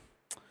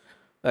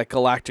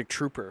galactic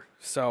trooper.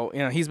 So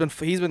he's been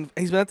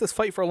at this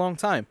fight for a long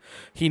time.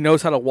 He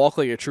knows how to walk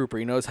like a trooper.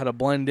 He knows how to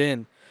blend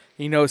in.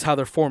 He knows how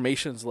their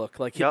formations look.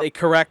 Like he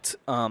corrects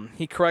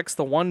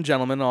the one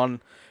gentleman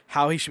on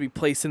how he should be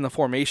placed in the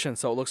formation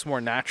so it looks more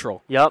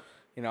natural. Yep.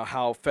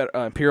 How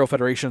Imperial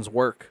Federations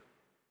work.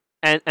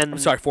 And I'm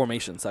sorry,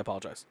 formations. I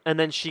apologize. And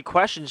then she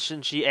questions,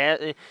 and she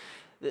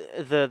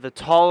the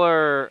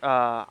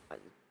taller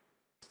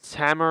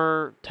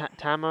Tamer.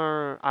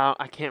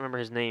 I can't remember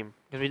his name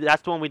because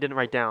that's the one we didn't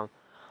write down.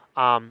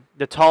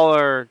 The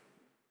taller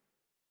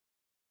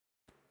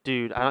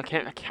dude, I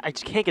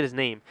just can't get his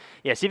name.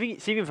 Yeah, see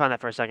if you can find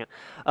that for a second.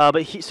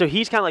 But he's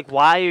kind of like,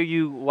 why do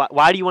you want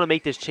to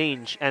make this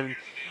change? And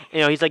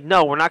he's like,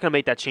 no, we're not gonna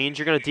make that change.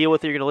 You're gonna deal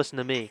with it. You're gonna listen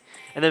to me.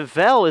 And then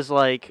Vel is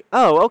like,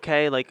 oh,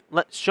 okay, like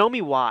show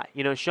me why.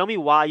 Show me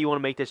why you want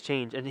to make this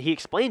change. And he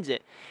explains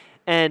it.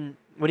 And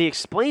when he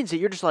explains it,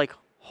 you're just like,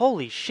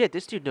 holy shit,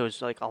 this dude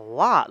knows like a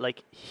lot.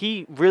 Like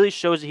he really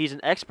shows that he's an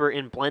expert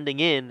in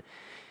blending in.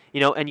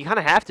 And you kind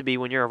of have to be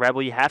when you're a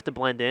rebel. You have to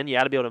blend in. You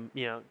got to be able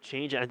to,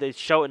 change it. And they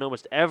show it in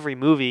almost every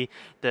movie.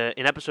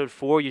 In episode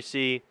 4, you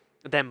see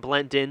them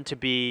blend in to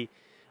be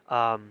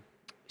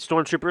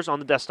stormtroopers on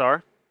the Death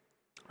Star.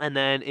 And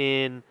then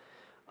in,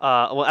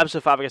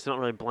 episode 5, I guess they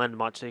don't really blend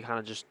much. They kind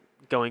of just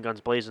going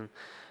guns blazing.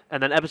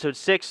 And then episode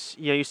 6,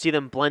 you see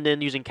them blend in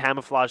using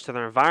camouflage to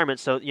their environment.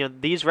 So,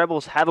 these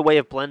rebels have a way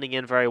of blending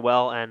in very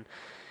well, and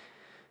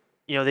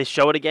they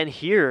show it again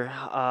here.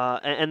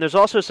 And there's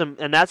also some,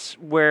 and that's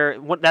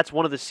that's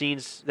one of the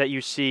scenes that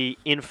you see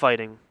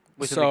infighting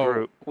within the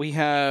group. We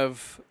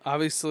have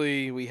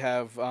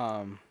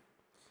the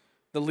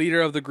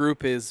leader of the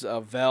group is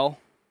Vel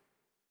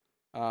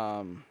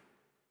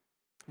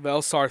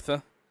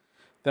Sartha.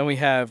 Then we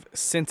have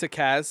Cinta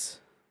Kaz,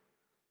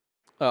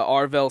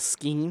 Arvel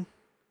Skeen,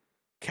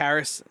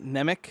 Karis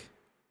Nemec,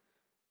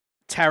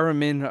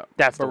 Taramin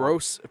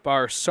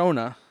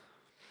Barsona,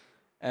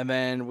 and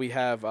then we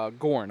have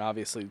Gorn,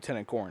 obviously,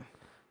 Lieutenant Gorn.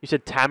 You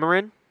said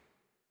Tamarin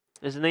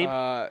is the name?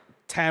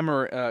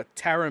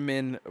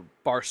 Taramin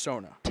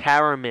Barsona.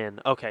 Taramin.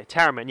 Okay,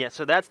 Taramin. Yeah,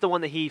 so that's the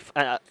one that he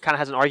kind of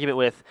has an argument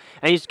with.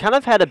 And he's kind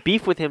of had a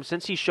beef with him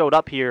since he showed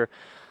up here.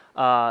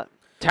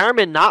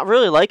 Taramin not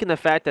really liking the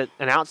fact that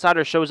an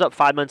outsider shows up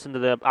 5 months into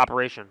the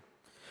operation.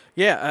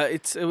 Yeah,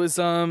 it was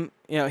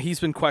he's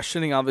been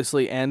questioning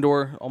obviously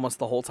Andor almost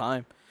the whole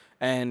time,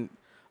 and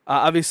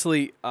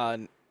obviously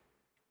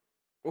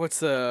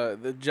what's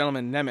the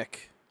gentleman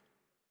Nemec?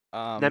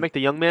 Nemec, the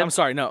young man. I'm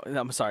sorry.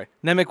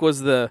 Nemec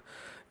was the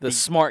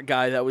smart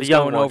guy that was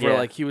going over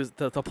like he was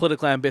the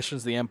political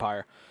ambitions of the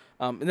Empire.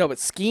 But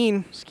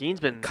Skeen's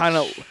been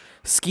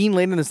Skeen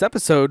late in this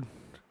episode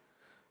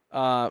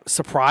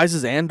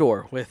surprises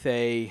Andor with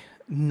a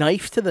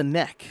knife to the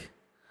neck.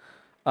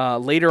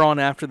 Later on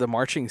after the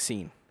marching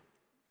scene.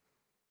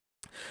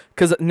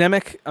 Because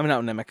Nemec,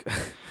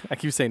 I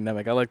keep saying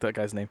Nemec, I like that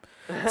guy's name.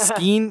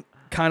 Skeen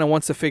kind of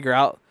wants to figure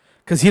out,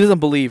 because he doesn't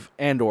believe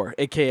Andor,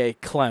 a.k.a.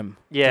 Clem,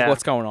 like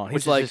what's going on.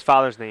 Which is his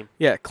father's name.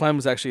 Yeah, Clem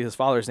was actually his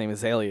father's name,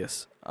 his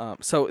alias.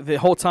 So the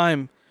whole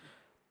time,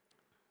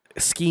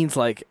 Skeen's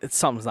like,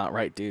 something's not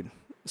right, dude.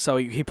 So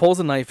he pulls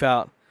a knife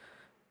out,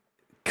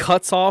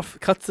 cuts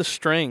the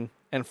string,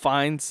 and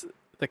finds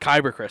the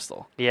Kyber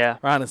crystal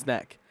around his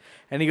neck.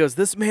 And he goes,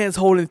 this man's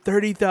holding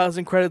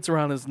 30,000 credits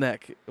around his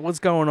neck. What's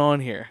going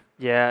on here?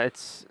 Yeah,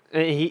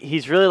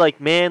 he's really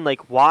like, man,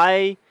 like,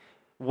 why?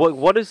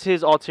 What is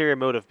his ulterior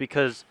motive?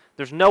 Because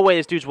there's no way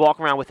this dude's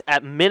walking around with,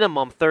 at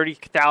minimum,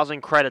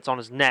 30,000 credits on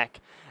his neck.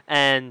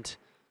 And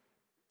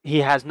he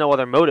has no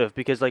other motive.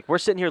 Because, like, we're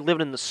sitting here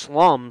living in the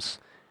slums,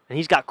 and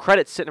he's got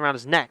credits sitting around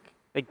his neck.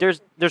 Like,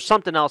 there's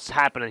something else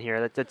happening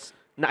here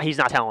he's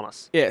not telling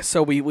us. Yeah,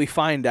 so we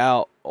find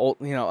out,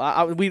 we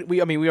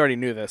already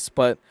knew this,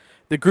 but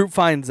the group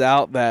finds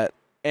out that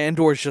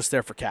Andor's just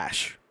there for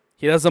cash.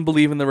 He doesn't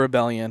believe in the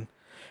rebellion.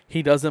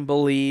 He doesn't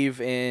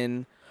believe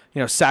in,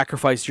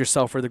 sacrifice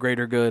yourself for the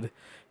greater good.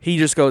 He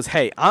just goes,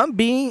 hey, I'm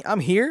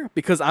here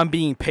because I'm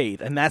being paid,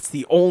 and that's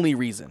the only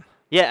reason.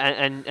 Yeah,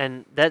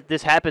 and that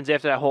this happens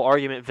after that whole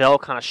argument. Vel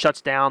kind of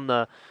shuts down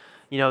the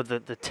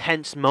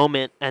tense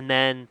moment, and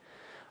then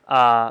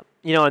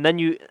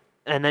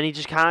and then he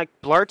just kind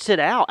of blurts it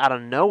out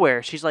of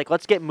nowhere. She's like,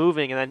 let's get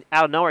moving, and then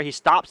out of nowhere he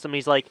stops him.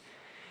 He's like,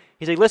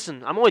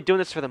 listen, I'm only doing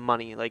this for the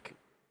money. Like,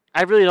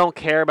 I really don't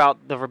care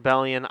about the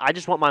rebellion. I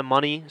just want my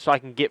money so I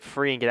can get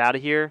free and get out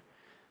of here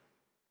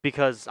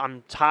because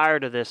I'm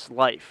tired of this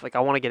life. Like, I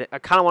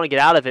kind of want to get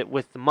out of it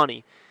with the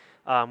money,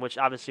 which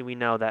obviously we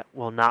know that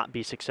will not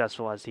be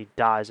successful as he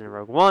dies in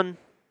Rogue One.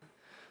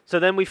 So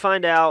then we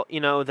find out,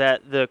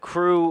 that the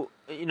crew,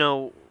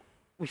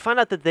 we find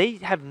out that they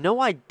have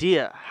no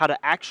idea how to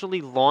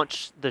actually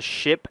launch the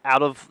ship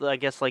out of, I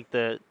guess, like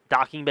the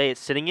docking bay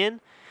it's sitting in.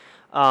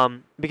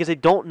 Because they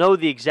don't know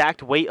the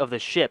exact weight of the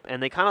ship,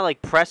 and they kind of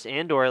like press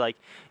Andor like,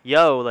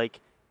 yo, like,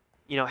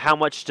 how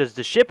much does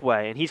the ship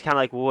weigh? And he's kind of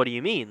like, well, what do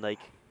you mean? Like,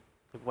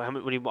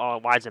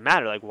 why does it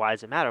matter? Like, why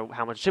does it matter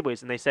how much the ship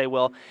weighs? And they say,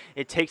 well,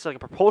 it takes like a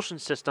propulsion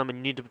system, and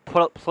you need to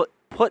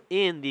put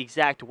in the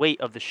exact weight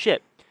of the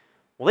ship.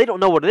 Well, they don't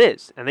know what it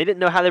is, and they didn't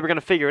know how they were going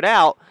to figure it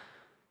out.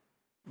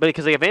 But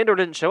because if Andor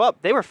didn't show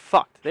up, they were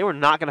fucked. They were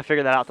not going to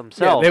figure that out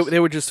themselves. Yeah, they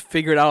would just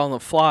figure it out on the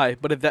fly.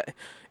 But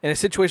in a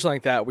situation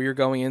like that, where you're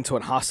going into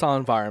a hostile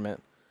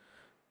environment,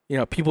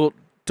 people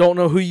don't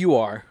know who you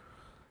are.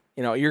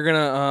 You're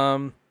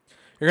gonna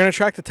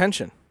attract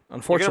attention.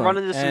 Unfortunately, you're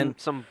gonna run into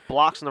some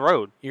blocks in the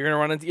road. You're gonna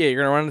run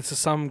into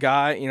some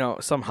guy,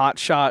 some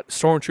hotshot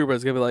stormtrooper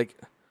is gonna be like,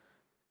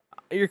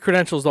 your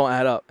credentials don't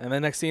add up, and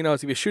then next thing you know,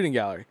 it's gonna be a shooting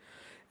gallery,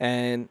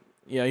 and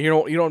you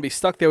don't want to be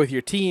stuck there with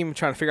your team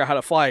trying to figure out how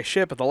to fly a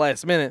ship at the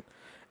last minute,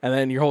 and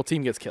then your whole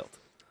team gets killed.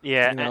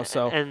 Yeah,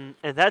 and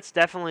that's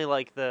definitely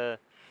like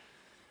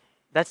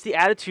that's the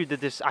attitude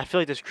that I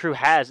feel like this crew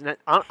has, and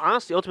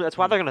honestly, ultimately, that's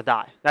why they're gonna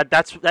die.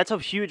 That's a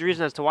huge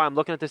reason as to why I'm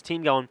looking at this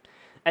team going,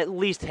 at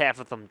least half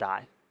of them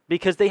die,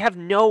 because they're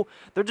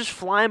just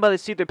flying by the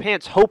seat of their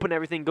pants, hoping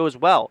everything goes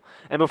well.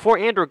 And before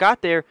Andor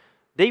got there,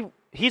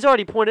 he's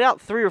already pointed out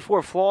 3 or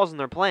 4 flaws in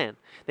their plan.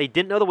 They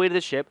didn't know the weight of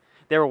the ship.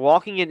 They were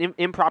walking in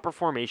improper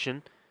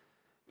formation.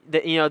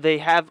 They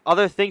have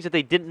other things that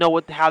they didn't know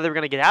how they were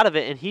going to get out of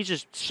it, and he's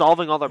just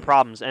solving all their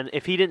problems. And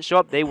if he didn't show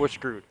up, they were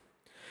screwed.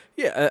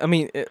 Yeah, I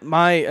mean,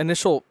 my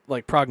initial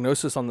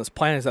prognosis on this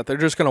plan is that they're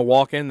just going to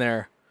walk in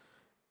there,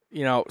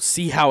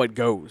 see how it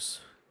goes.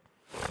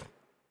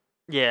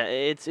 Yeah,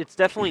 it's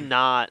definitely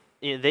not.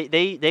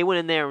 They went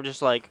in there and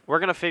just like, we're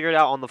gonna figure it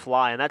out on the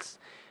fly, and that's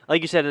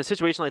like you said, in a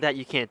situation like that,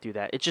 you can't do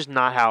that. It's just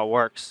not how it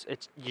works.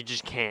 You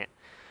just can't.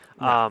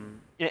 No.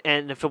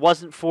 And if it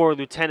wasn't for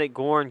Lieutenant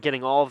Gorn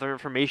getting all of their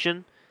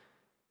information,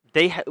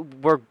 they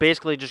were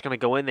basically just gonna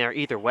go in there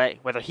either way,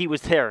 whether he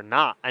was there or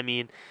not. I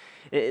mean,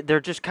 they're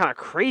just kind of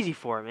crazy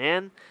for it,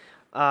 man.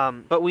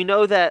 But we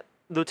know that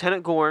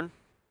Lieutenant Gorn.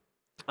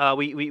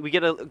 We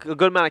get a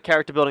good amount of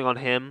character building on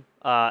him,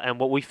 and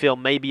what we feel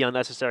may be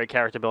unnecessary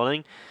character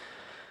building.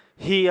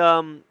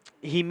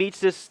 He meets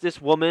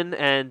this woman,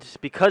 and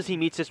because he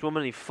meets this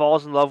woman, he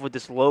falls in love with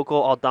this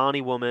local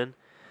Aldani woman.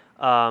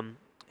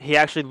 He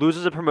actually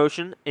loses a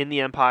promotion in the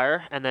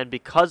Empire, and then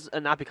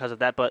not because of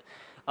that, but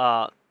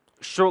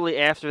shortly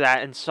after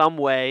that, in some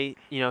way,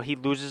 he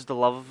loses the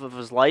love of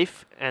his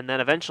life, and then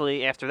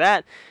eventually after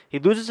that, he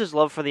loses his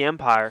love for the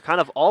Empire,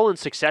 kind of all in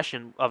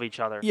succession of each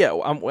other. Yeah,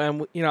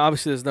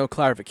 obviously there's no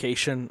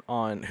clarification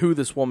on who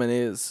this woman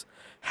is,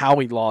 how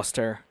he lost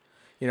her.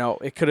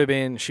 It could have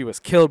been she was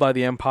killed by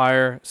the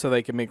Empire so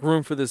they could make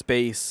room for this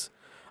base.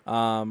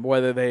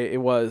 Whether they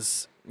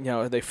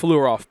flew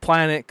her off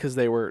planet because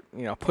they were,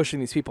 pushing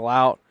these people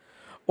out.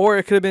 Or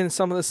it could have been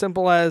something as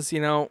simple as,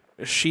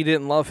 she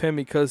didn't love him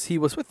because he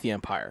was with the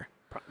Empire.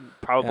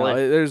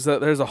 Probably. There's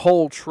a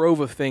whole trove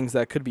of things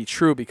that could be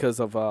true because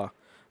of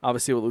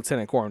obviously what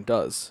Lieutenant Gorn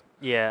does.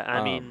 Yeah,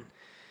 I mean,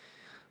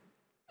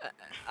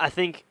 I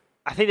think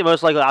the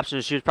most likely option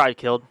is she was probably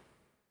killed.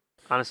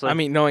 Honestly, I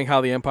mean, knowing how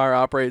the Empire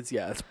operates,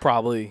 yeah, it's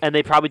probably. And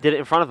they probably did it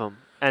in front of him,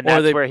 and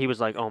that's where he was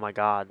like, "Oh my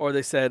god." Or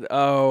they said,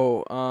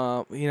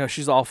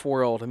 she's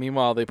off-world, and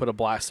meanwhile they put a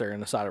blaster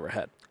in the side of her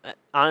head.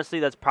 Honestly,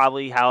 that's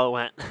probably how it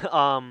went.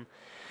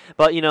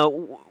 But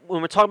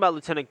when we're talking about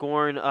Lieutenant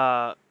Gorn,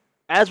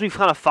 as we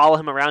kind of follow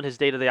him around his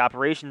day-to-day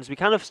operations, we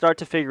kind of start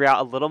to figure out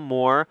a little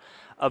more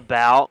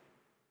about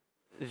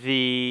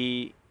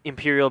the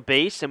Imperial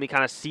base, and we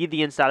kind of see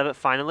the inside of it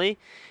finally,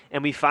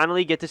 and we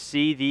finally get to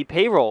see the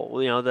payroll.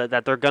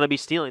 That they're going to be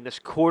stealing this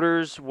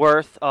quarter's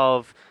worth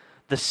of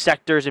the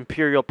sector's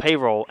Imperial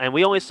payroll, and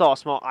we only saw a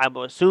small. I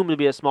would assume to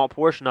be a small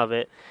portion of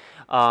it,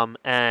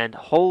 and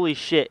holy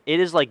shit, it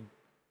is like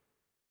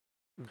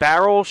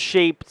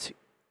barrel-shaped.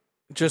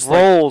 Just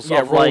rolls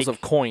rolls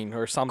of coin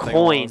or something.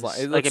 Coins,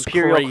 it like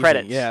Imperial crazy.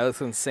 credits. Yeah, that's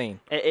insane.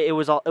 It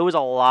was a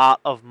lot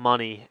of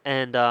money,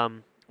 and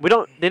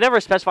they never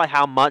specify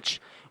how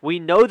much. We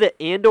know that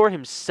Andor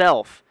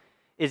himself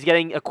is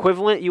getting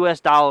equivalent U.S.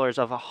 dollars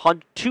of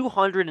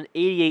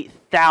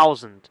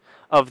 288,000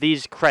 of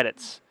these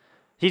credits.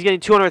 He's getting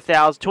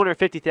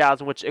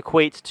 250,000, which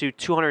equates to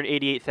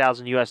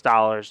 288,000 U.S.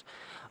 dollars.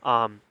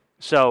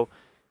 So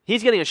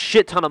he's getting a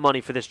shit ton of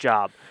money for this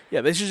job. Yeah,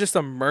 this is just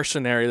a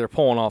mercenary they're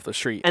pulling off the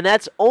street. And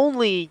that's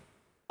only,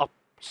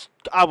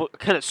 I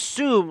can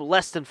assume,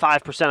 less than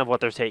 5% of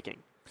what they're taking.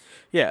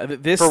 Yeah,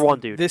 for one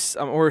dude.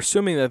 We're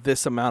assuming that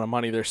this amount of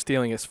money they're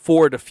stealing is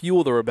to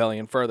fuel the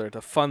rebellion further,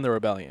 to fund the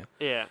rebellion.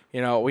 Yeah.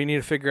 We need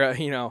to figure out,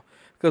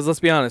 because let's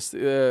be honest,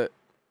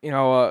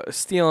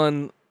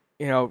 stealing,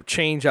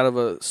 change out of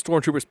a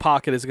stormtrooper's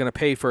pocket is going to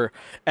pay for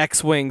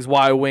X wings,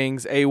 Y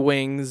wings, A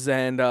wings,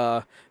 and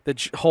the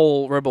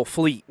whole rebel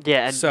fleet.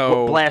 Yeah,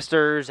 and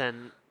blasters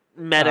and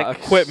medics,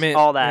 equipment,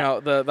 all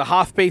that. The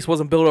Hoth base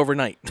wasn't built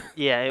overnight.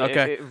 Yeah,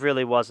 it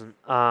really wasn't.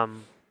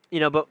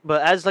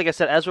 But as like I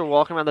said, as we're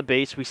walking around the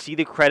base, we see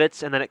the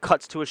credits, and then it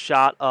cuts to a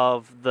shot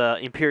of the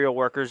Imperial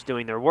workers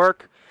doing their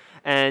work,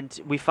 and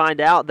we find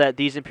out that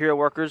these Imperial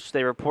workers,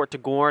 they report to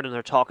Gorn, and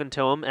they're talking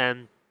to him,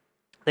 and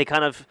they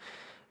kind of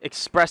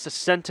express a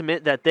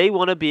sentiment that they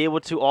want to be able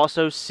to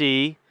also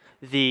see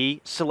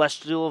the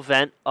celestial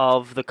event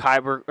of the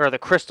Kyber, or the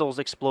crystals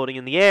exploding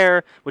in the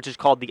air, which is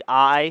called the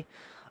Eye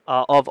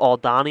of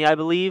Aldani, I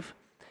believe.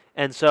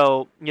 And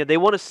so, they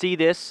want to see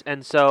this,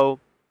 and so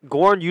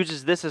Gorn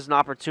uses this as an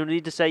opportunity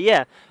to say,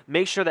 yeah,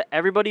 make sure that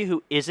everybody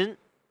who isn't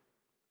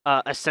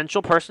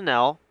essential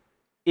personnel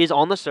is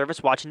on the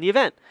surface watching the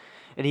event.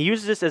 And he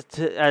uses this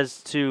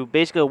as to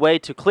basically a way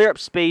to clear up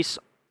space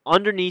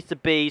underneath the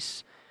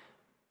base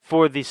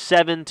for the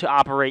 7 to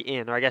operate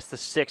in, or I guess the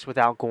 6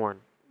 without Gorn.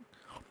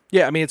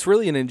 Yeah, I mean, it's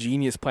really an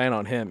ingenious plan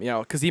on him,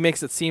 because he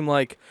makes it seem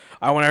like,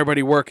 I want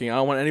everybody working, I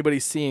don't want anybody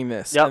seeing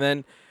this. Yep. And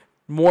then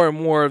more and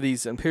more of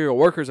these Imperial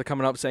workers are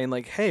coming up saying,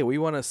 like, hey, we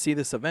want to see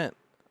this event.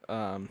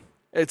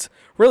 It's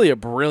really a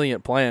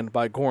brilliant plan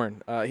by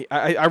Gorn.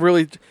 I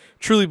really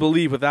truly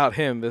believe without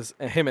him,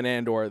 him and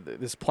Andor,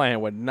 this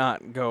plan would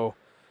not go.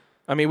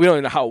 I mean, we don't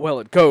even know how well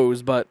it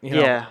goes, but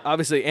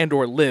obviously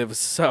Andor lives,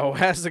 so it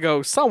has to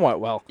go somewhat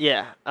well.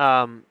 Yeah,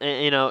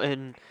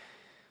 and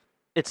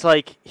it's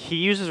like he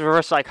uses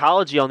reverse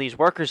psychology on these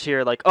workers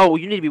here, like, oh, well,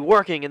 you need to be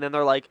working, and then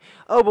they're like,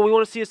 oh, but we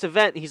want to see this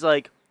event. And he's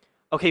like,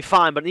 okay,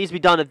 fine, but it needs to be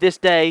done at this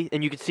day,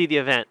 and you can see the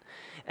event.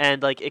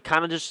 And like it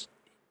kind of just.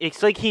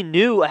 It's like he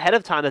knew ahead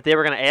of time that they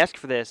were going to ask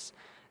for this,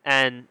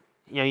 and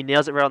he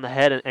nails it right on the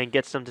head and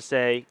gets them to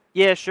say,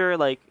 "Yeah, sure,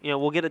 like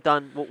we'll get it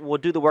done. We'll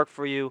do the work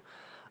for you."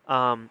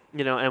 and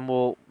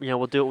we'll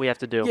do what we have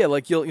to do. Yeah,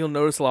 like you'll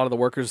notice a lot of the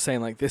workers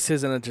saying like this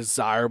isn't a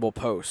desirable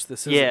post.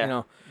 This is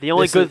The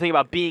only this good is- thing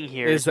about being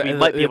here is we the,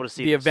 might be able to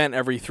see the this. event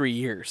every 3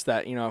 years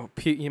that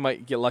you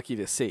might get lucky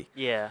to see.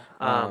 Yeah.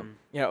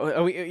 You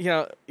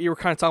were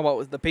kind of talking about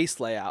with the base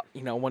layout.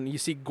 When you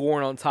see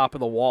Gorn on top of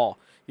the wall,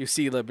 you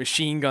see the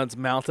machine guns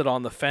mounted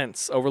on the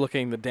fence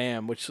overlooking the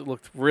dam, which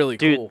looked really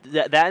cool.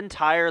 Dude, that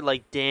entire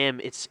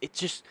dam, it's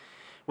just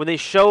when they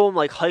show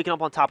them hiking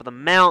up on top of the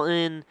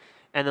mountain,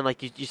 and then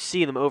you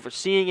see them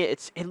overseeing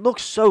it. It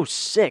looks so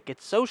sick.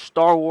 It's so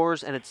Star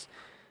Wars, and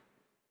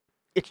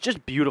it's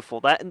just beautiful.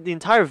 That the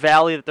entire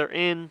valley that they're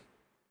in,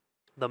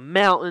 the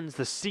mountains,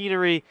 the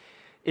scenery,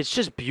 it's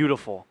just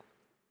beautiful.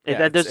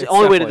 Yeah, That's the it's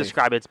only way to definitely-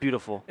 describe it. It's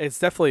beautiful. It's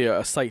definitely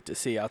a sight to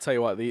see. I'll tell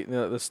you what,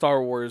 the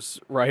Star Wars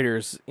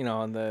writers,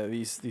 and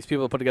these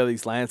people that put together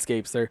these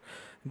landscapes, they're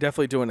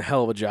definitely doing a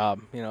hell of a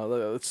job.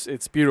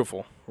 It's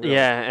beautiful. Really.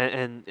 Yeah,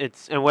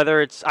 and whether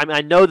it's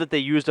I know that they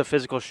used a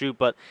physical shoot,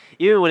 but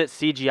even when it's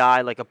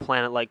CGI like a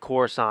planet like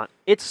Coruscant,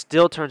 it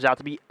still turns out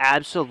to be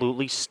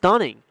absolutely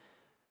stunning.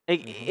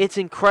 It's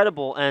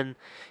incredible, and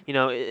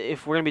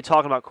if we're gonna be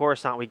talking about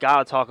Coruscant, we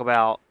gotta talk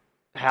about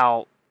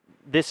how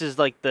this is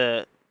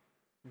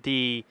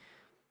the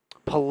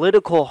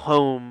political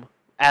home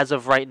as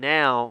of right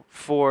now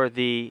for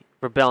the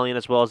rebellion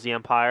as well as the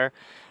Empire,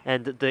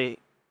 and the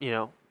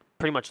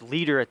pretty much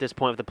leader at this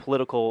point of the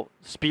political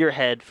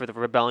spearhead for the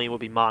rebellion will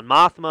be Mon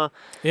Mothma.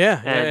 Yeah,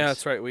 And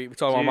that's right. We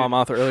talked about Mon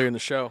Mothma earlier in the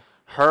show.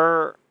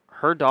 Her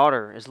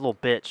daughter is a little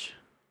bitch.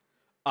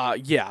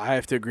 Yeah, I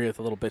have to agree with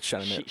the little bitch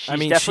sentiment.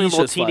 She's definitely a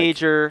little just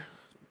teenager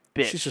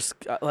bitch. She's just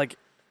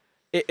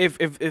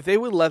if they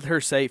would let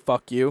her say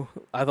 "fuck you,"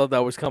 I thought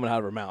that was coming out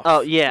of her mouth. Oh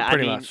yeah,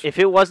 pretty much. if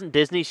it wasn't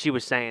Disney, she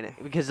was saying it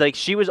because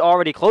she was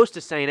already close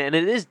to saying it, and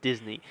it is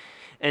Disney.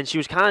 And she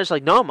was kind of just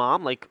like, no,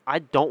 Mom, I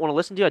don't want to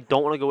listen to you. I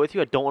don't want to go with you.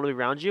 I don't want to be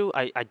around you.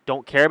 I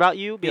don't care about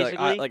you,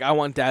 basically. Yeah, I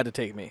want Dad to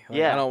take me.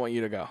 Yeah. I don't want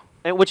you to go.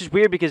 And which is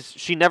weird because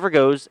she never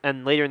goes,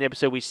 and later in the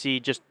episode we see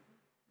just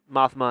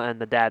Mothma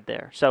and the dad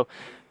there. So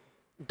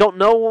don't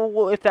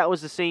know if that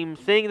was the same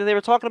thing that they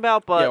were talking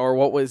about, but or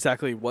what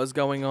exactly was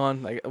going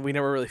on. We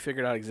never really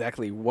figured out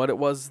exactly what it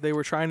was they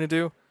were trying to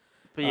do.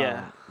 But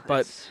yeah.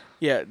 But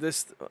yeah,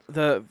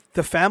 the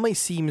family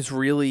seems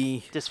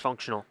really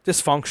dysfunctional.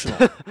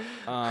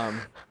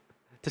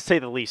 To say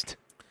the least.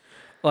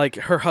 Like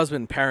her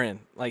husband Perrin,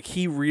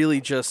 he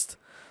really just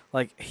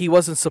he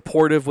wasn't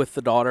supportive with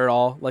the daughter at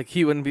all.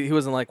 He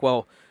wasn't like,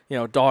 well,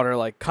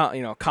 daughter,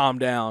 calm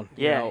down.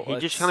 Yeah, he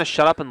just kind of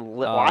shut up and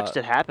watched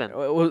it happen.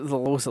 What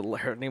was it?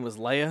 Her name was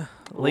Leia?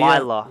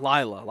 Lila.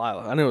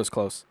 I knew it was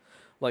close.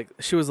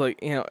 She was it's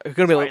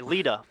gonna be Sorry,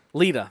 Lita.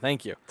 Lita,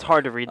 thank you. It's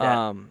hard to read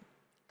that.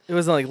 It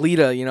wasn't like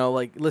Lita,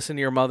 listen to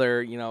your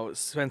mother,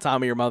 spend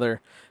time with your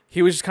mother.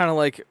 He was just kind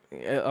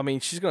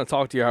of she's gonna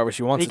talk to you however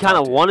she wants. He kind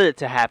of wanted it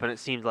to happen. It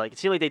seemed like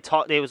they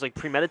talked. It was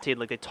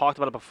premeditated. They talked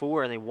about it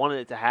before, and they wanted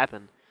it to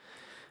happen.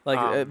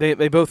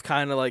 They both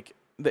kind of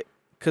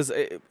because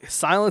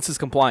silence is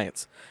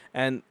compliance,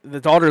 and the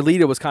daughter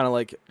Lita was kind of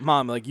like,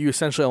 Mom, you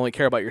essentially only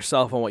care about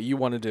yourself and what you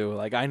want to do.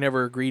 I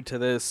never agreed to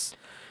this.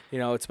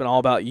 It's been all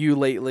about you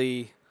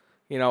lately.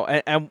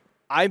 And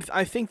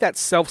I think that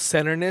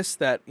self-centeredness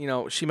that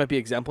she might be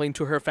exempling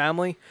to her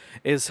family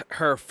is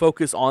her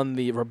focus on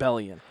the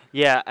rebellion.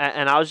 Yeah,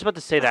 and I was just about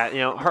to say that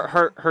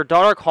her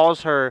daughter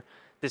calls her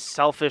this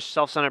selfish,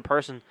 self-centered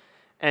person,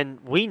 and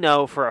we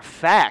know for a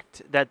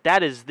fact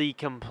that is the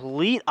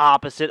complete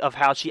opposite of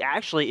how she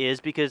actually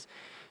is, because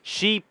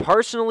she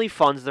personally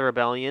funds the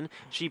rebellion.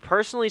 She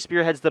personally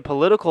spearheads the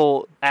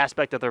political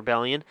aspect of the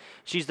rebellion.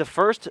 She's the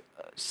first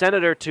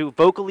senator to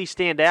vocally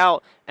stand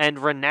out and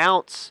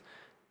renounce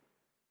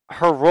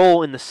her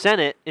role in the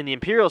Senate, in the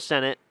Imperial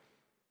Senate.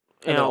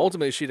 And then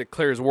ultimately she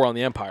declares war on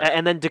the Empire.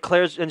 And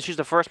she's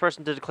the first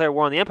person to declare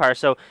war on the Empire.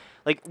 So,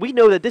 we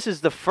know that this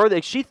is the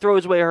further. She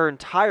throws away her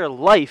entire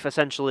life,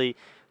 essentially,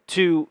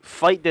 to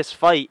fight this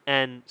fight.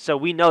 And so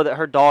we know that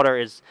her daughter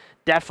is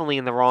definitely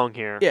in the wrong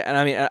here. Yeah,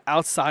 and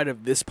outside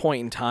of this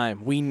point in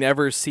time, we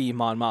never see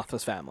Mon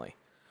Mothma's family.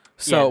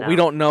 So we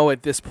don't know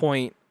at this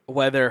point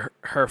whether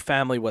her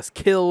family was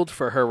killed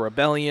for her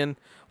rebellion.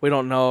 We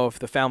don't know if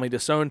the family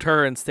disowned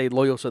her and stayed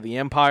loyal to the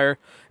Empire.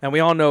 And we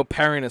all know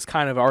Perrin is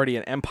kind of already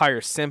an Empire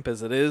simp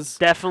as it is.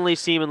 Definitely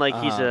seeming like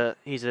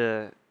he's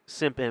a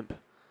simp imp.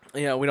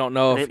 We don't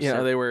know if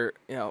they were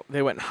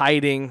they went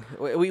hiding.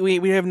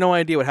 We have no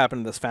idea what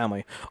happened to this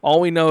family. All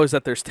we know is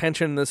that there's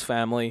tension in this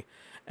family,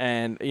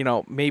 and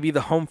maybe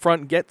the home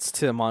front gets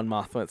to Mon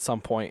Mothma at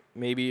some point.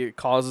 Maybe it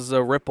causes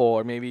a ripple,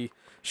 or maybe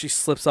she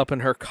slips up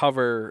in her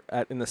cover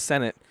in the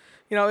Senate.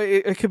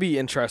 It could be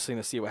interesting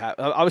to see what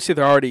happens. Obviously,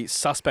 they're already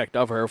suspect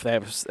of her if they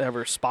have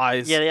ever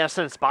spies. Yeah, they have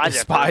sent spies.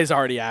 Spies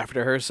already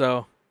after her,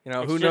 so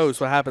who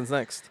knows what happens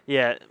next.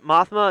 Yeah,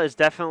 Mothma is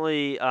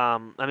definitely.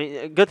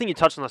 Good thing you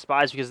touched on the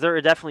spies, because there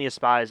are definitely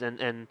spies,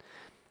 and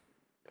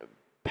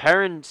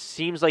Perrin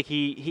seems like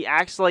he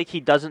acts like he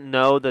doesn't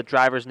know the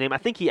driver's name. I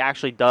think he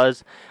actually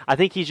does. I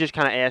think he's just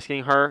kind of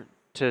asking her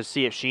to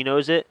see if she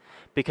knows it.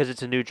 because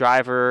it's a new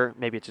driver,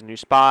 maybe it's a new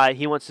spy.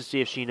 He wants to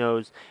see if she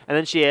knows. And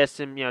then she asks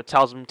him,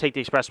 tells him, take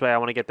the expressway, I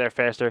want to get there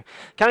faster.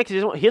 Kind of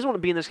because he doesn't want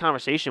to be in this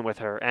conversation with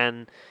her.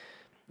 And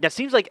that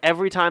seems like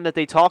every time that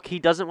they talk, he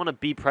doesn't want to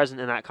be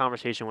present in that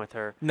conversation with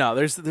her. No,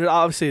 there's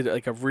obviously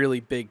like a really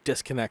big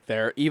disconnect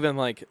there. Even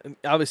like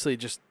obviously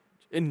just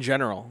in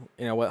general,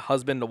 what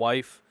husband to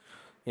wife,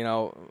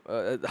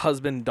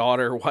 husband,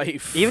 daughter,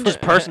 wife. Even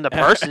just person to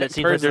person, it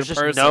seems like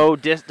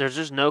there's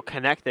just no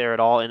connect there at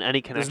all in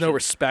any connection. There's no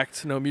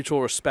respect, no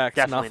mutual respect,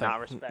 Definitely nothing. not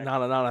respect.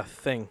 Not a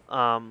thing.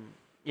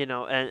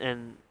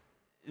 And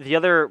the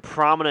other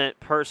prominent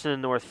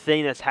person or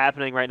thing that's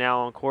happening right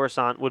now on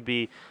Coruscant would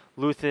be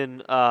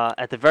Luthen.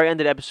 At the very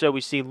end of the episode,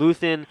 we see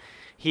Luthen.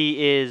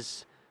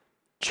 He's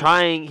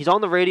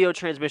on the radio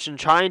transmission,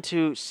 trying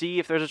to see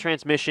if there's a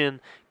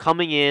transmission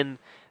coming in.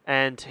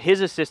 And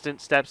his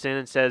assistant steps in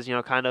and says,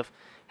 kind of,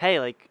 hey,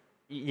 like,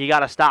 you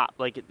got to stop.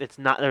 Like, it's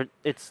not,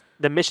 it's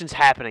the mission's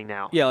happening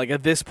now. Yeah, like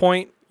at this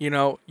point,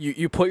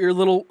 you put your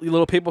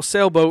little paper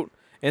sailboat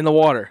in the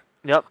water.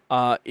 Yep.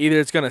 Either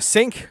it's going to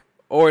sink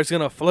or it's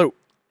going to float.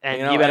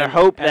 And you better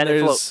hope that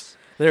it floats.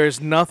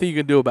 There's nothing you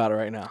can do about it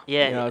right now.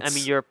 Yeah,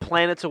 you're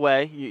planets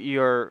away.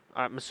 You're,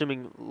 I'm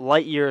assuming,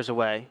 light years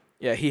away.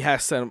 Yeah, he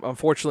has to,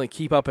 unfortunately,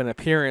 keep up an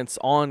appearance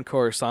on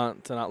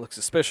Coruscant to not look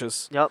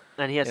suspicious. Yep,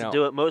 and he has to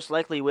do it most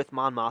likely with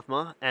Mon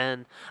Mothma.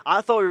 And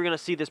I thought we were going to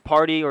see this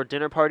party or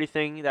dinner party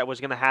thing that was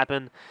going to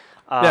happen.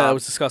 That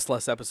was discussed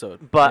last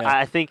episode. But yeah.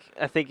 I think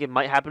it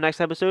might happen next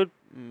episode.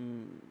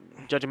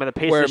 Judging by the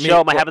pace of the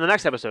show, it might happen the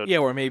next episode. Yeah,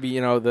 where maybe,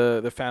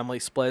 the family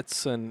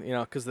splits and,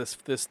 because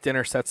this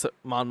dinner sets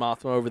Mon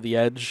Mothma over the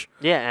edge.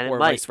 Yeah, and or it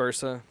might. Vice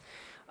versa.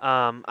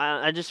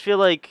 I just feel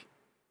like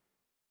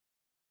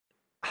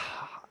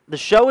the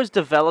show is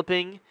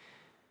developing,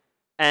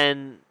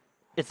 and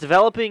it's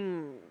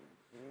developing.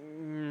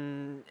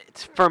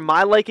 It's for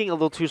my liking a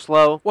little too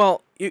slow.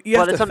 Well, you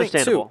have but it's to think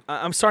understandable. Too.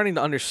 I'm starting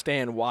to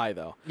understand why,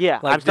 though. Yeah,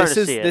 like, I'm starting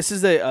to see it. This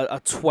is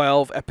a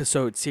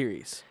 12-episode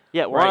series.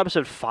 Yeah, we're on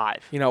episode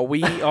 5.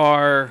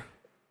 We're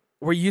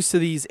used to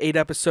these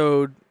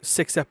 8-episode,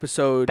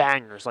 6-episode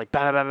bangers, like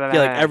bang, bang, bang,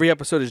 yeah, like every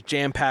episode is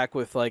jam packed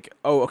with like,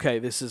 oh, okay,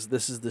 this is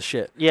the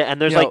shit. Yeah,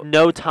 and there's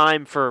no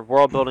time for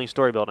world building,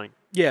 story building.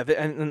 Yeah,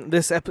 and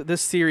this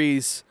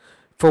this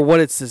for what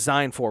it's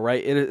designed for,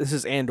 right? This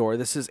is Andor.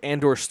 This is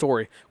Andor's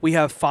story. We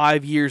have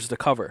 5 years to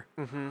cover.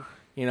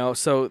 Mm-hmm.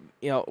 So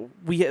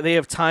they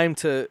have time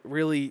to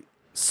really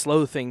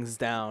slow things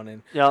down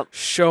and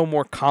show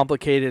more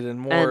complicated and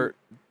more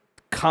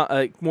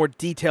more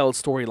detailed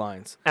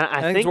storylines. And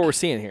I think that's what we're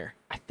seeing here.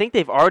 I think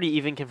they've already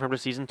even confirmed a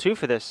season 2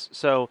 for this.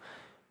 So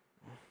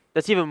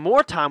that's even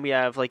more time we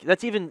have. Like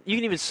you can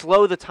even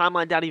slow the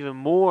timeline down even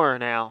more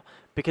now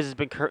because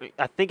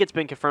I think it's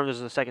been confirmed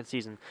as a second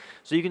season.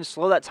 So you can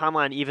slow that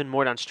timeline even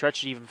more down,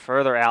 stretch it even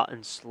further out,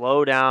 and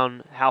slow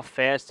down how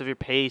fast of your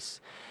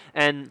pace.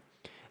 And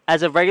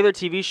as a regular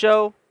TV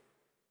show,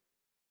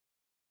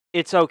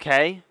 it's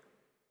okay.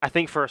 I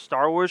think for a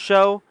Star Wars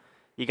show,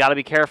 you got to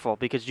be careful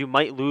because you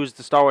might lose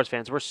the Star Wars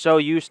fans. We're so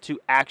used to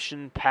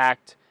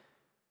action-packed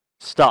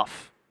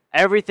stuff.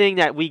 Everything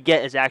that we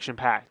get is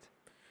action-packed.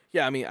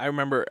 Yeah, I mean, I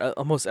remember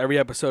almost every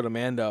episode of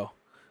Mando,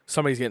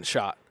 somebody's getting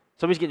shot.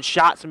 Somebody's getting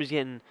shot. Somebody's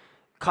getting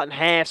cut in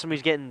half.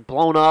 Somebody's getting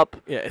blown up.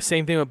 Yeah,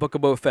 same thing with Book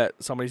of Boba Fett.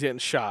 Somebody's getting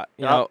shot.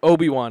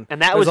 Obi-Wan.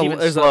 And that was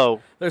even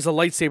slow. There's a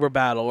lightsaber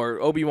battle,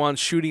 or Obi-Wan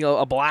shooting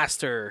a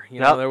blaster.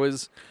 There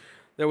was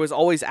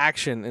always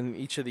action in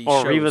each of these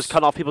shows. Or Reva's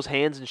cutting off people's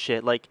hands and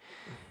shit. Like,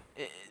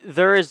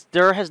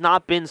 there has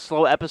not been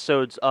slow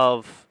episodes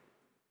of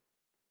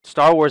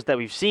Star Wars that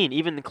we've seen.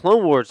 Even in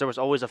Clone Wars, there was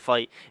always a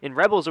fight. In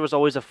Rebels, there was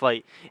always a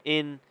fight.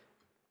 In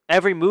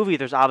every movie,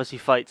 there's obviously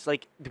fights.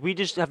 Like, we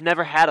just have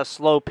never had a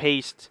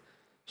slow-paced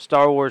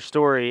Star Wars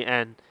story,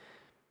 and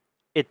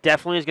it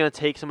definitely is going to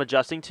take some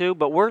adjusting to.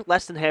 But we're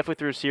less than halfway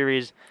through a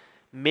series.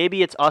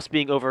 Maybe it's us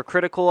being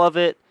overcritical of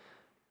it,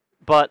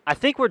 but I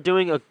think we're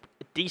doing a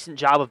decent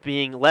job of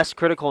being less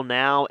critical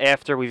now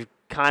after we've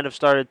kind of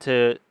started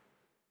to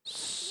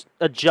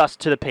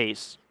adjust to the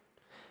pace.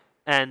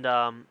 And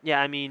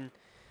I mean,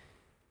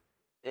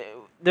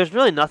 there's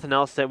really nothing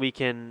else that we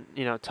can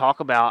talk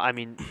about. I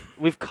mean,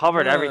 we've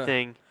covered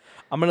everything.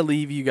 I'm gonna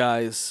leave you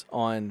guys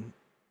on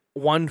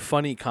one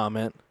funny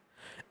comment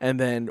and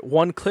then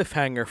one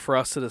cliffhanger for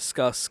us to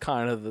discuss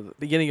kind of the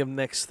beginning of the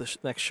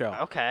next show.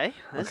 Okay.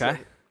 This is a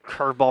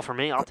curveball for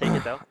me. I'll take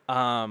it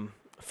though.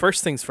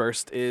 First things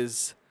first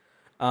is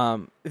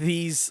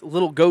these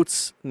little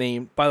goats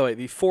named, by the way,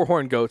 the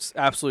 4-horned goats,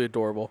 absolutely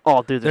adorable.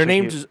 Oh, dude, their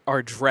names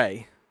are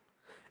Dre,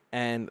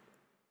 and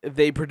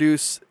they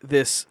produce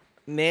this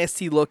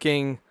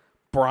nasty-looking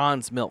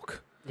bronze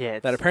milk. Yeah,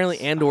 that apparently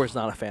Andor is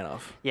not a fan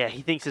of. Yeah,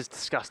 he thinks it's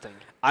disgusting.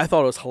 I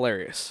thought it was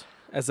hilarious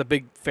as a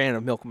big fan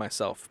of milk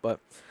myself, but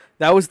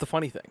that was the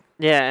funny thing.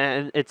 Yeah,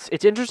 and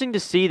it's interesting to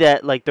see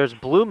that like there's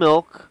blue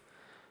milk.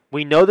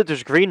 We know that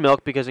there's green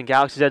milk because in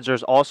Galaxy's Edge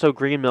there's also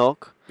green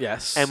milk.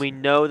 Yes. And we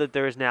know that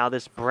there is now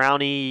this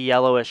browny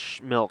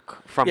yellowish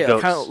milk from goats. Yeah,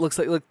 it kind of looks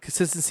like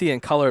consistency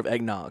and color of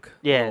eggnog.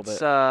 Yeah,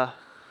 it's I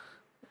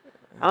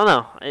don't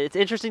know. It's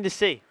interesting to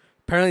see.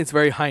 apparently it's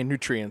very high in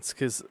nutrients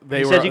because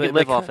He said you can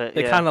live off it.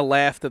 They kind of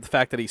laughed at the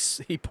fact that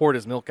he poured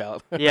his milk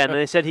out. Yeah, and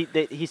they said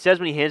he says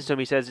when he hands it to him,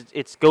 he says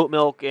it's goat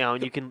milk,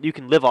 and you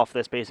can live off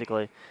this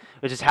basically,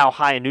 which is how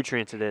high in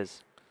nutrients it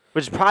is,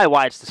 which is probably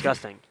why it's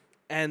disgusting.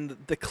 And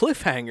the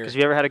cliffhanger. Because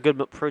you ever had a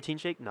good protein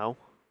shake? No.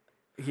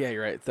 Yeah,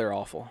 you're right. They're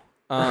awful.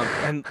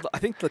 And I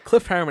think the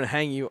cliffhanger I'm gonna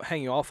hang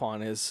you off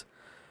on is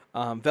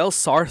Vel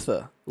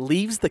Sartha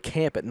leaves the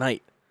camp at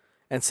night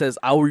and says,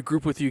 "I'll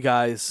regroup with you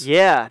guys."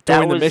 Yeah,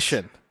 during the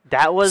mission.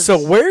 That was. So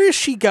where is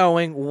she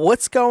going?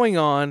 What's going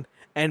on?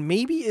 And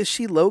maybe is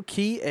she low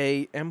key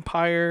a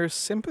Empire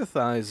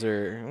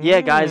sympathizer?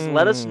 Yeah, guys,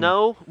 let us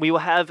know. We will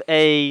have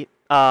a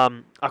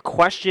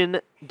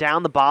question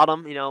down the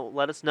bottom.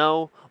 Let us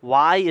know,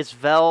 why is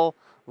Vel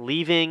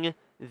leaving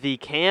the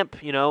camp?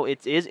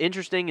 It is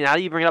interesting. Now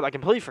that you bring it up, I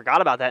completely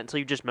forgot about that until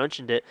you just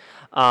mentioned it.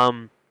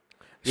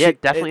 Yeah,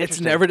 definitely.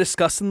 It's never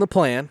discussed in the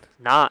plan.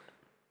 Not.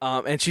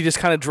 And she just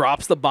kind of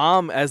drops the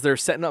bomb as they're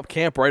setting up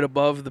camp right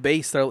above the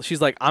base. She's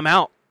like, "I'm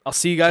out. I'll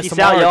see you guys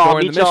tomorrow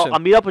during the mission." I'll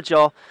meet up with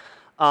y'all.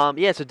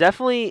 Yeah, so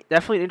definitely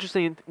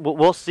interesting.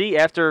 We'll see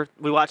after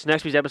we watch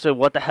next week's episode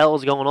what the hell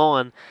is going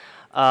on.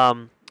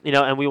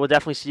 And we will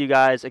definitely see you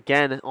guys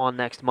again on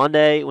next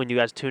Monday when you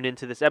guys tune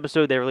into this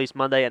episode. They release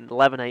Monday at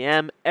 11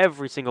 a.m.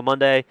 every single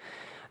Monday,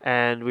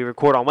 and we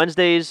record on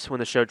Wednesdays when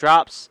the show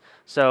drops.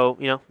 So,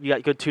 you got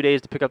a good 3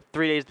 days to pick up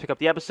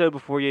the episode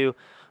before you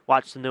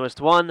watch the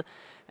newest one.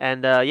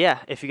 And,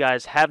 if you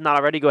guys have not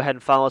already, go ahead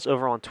and follow us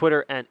over on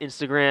Twitter and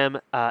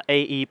Instagram,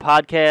 AE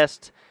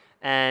Podcast.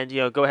 And,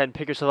 go ahead and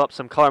pick yourself up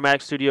some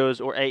Colormatic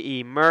Studios or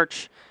AE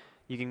merch.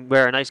 You can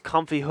wear a nice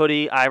comfy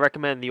hoodie. I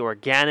recommend the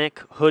organic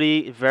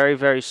hoodie. Very,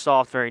 very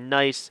soft, very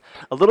nice.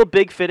 A little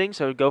big fitting,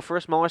 so go for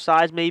a smaller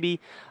size maybe.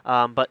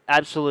 But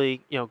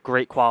absolutely,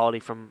 great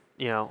quality from,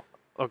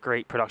 a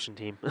great production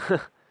team.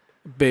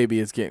 Baby,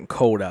 it's getting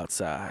cold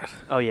outside.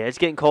 Oh, yeah, it's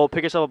getting cold.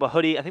 Pick yourself up a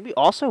hoodie. I think we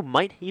also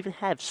might even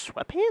have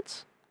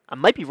sweatpants. I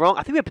might be wrong.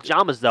 I think we have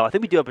pajamas, though. I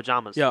think we do have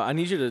pajamas. Yeah, I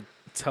need you to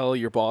tell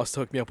your boss to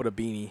hook me up with a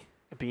beanie.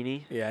 A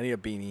beanie? Yeah, I need a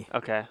beanie.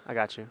 Okay, I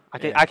got you. I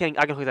can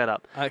hook that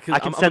up. I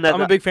can send that.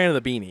 I'm a big fan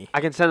of the beanie. I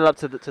can send it up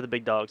to the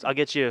big dogs. I'll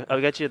get you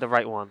the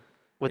right one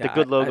with the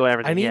good logo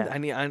and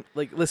everything.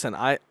 Listen,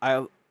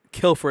 I'll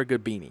kill for a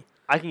good beanie.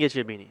 I can get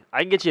you a beanie.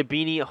 I can get you a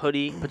beanie, a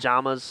hoodie,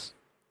 pajamas.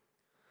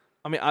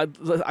 I mean, I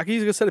can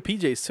use a good set of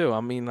PJs too.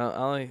 I mean,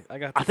 I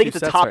got. I think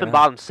it's a top and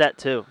bottom set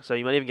too, so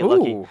you might even get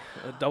lucky.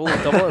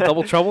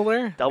 Double trouble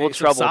there. Double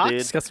trouble,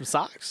 dude. Got some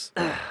socks.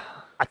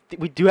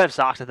 We do have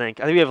socks. I think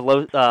we have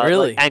low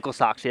really ankle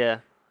socks. Yeah.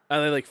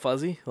 Are they like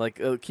fuzzy?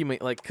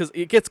 Because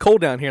it gets cold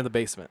down here in the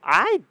basement.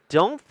 I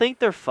don't think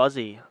they're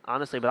fuzzy,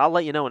 honestly, but I'll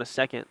let you know in a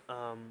second.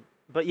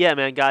 But yeah,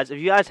 man, guys, if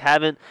you guys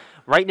haven't,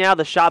 right now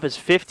the shop is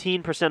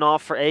 15%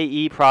 off for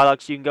AE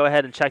products. You can go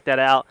ahead and check that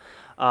out.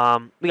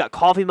 We got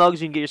coffee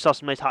mugs. You can get yourself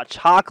some nice hot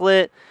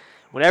chocolate.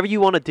 Whatever you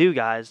want to do,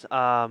 guys.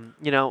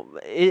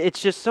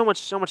 It's just so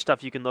much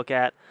stuff you can look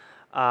at.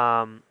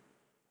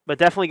 But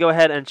definitely go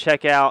ahead and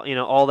check out,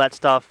 all that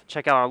stuff.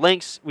 Check out our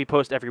links. We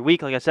post every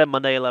week, like I said,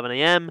 Monday, 11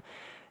 a.m.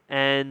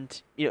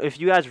 And, if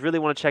you guys really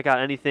want to check out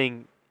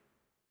anything,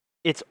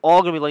 it's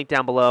all going to be linked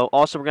down below.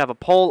 Also, we're going to have a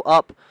poll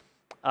up.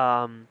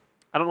 I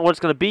don't know what it's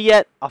going to be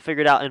yet. I'll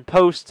figure it out in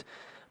post.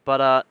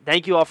 But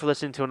thank you all for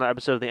listening to another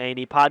episode of the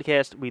A&E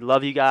Podcast. We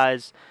love you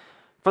guys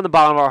from the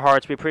bottom of our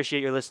hearts. We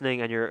appreciate your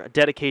listening and your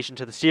dedication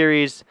to the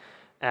series.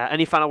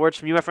 Any final words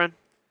from you, my friend?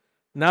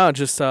 No,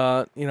 just,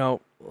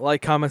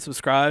 like, comment,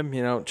 subscribe.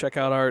 Check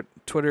out our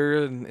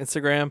Twitter and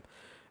Instagram.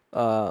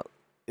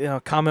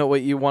 Comment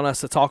what you want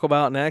us to talk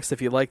about next.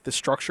 If you like the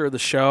structure of the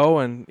show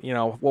and,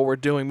 what we're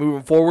doing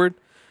moving forward.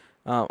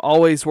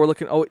 Always we're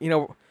looking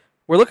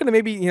to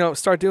maybe,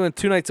 start doing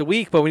 2 nights a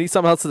week, but we need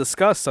something else to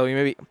discuss. So you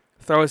maybe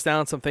throw us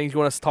down some things you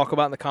want us to talk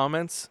about in the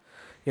comments.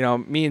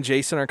 Me and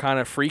Jason are kind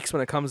of freaks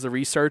when it comes to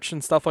research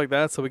and stuff like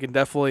that. So we can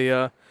definitely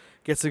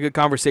get some good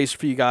conversation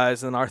for you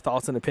guys and our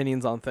thoughts and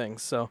opinions on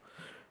things. So,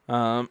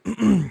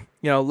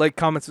 like,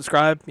 comment,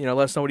 subscribe. Let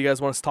us know what you guys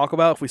want us to talk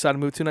about if we decide to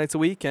move 2 nights a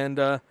week.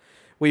 And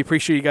we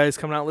appreciate you guys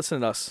coming out and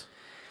listening to us.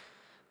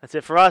 That's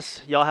it for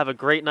us. Y'all have a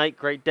great night,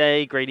 great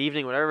day, great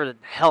evening, whatever the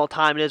hell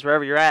time it is,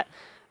 wherever you're at.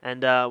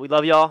 And we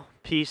love y'all.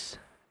 Peace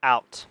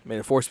out. May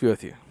the force be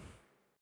with you.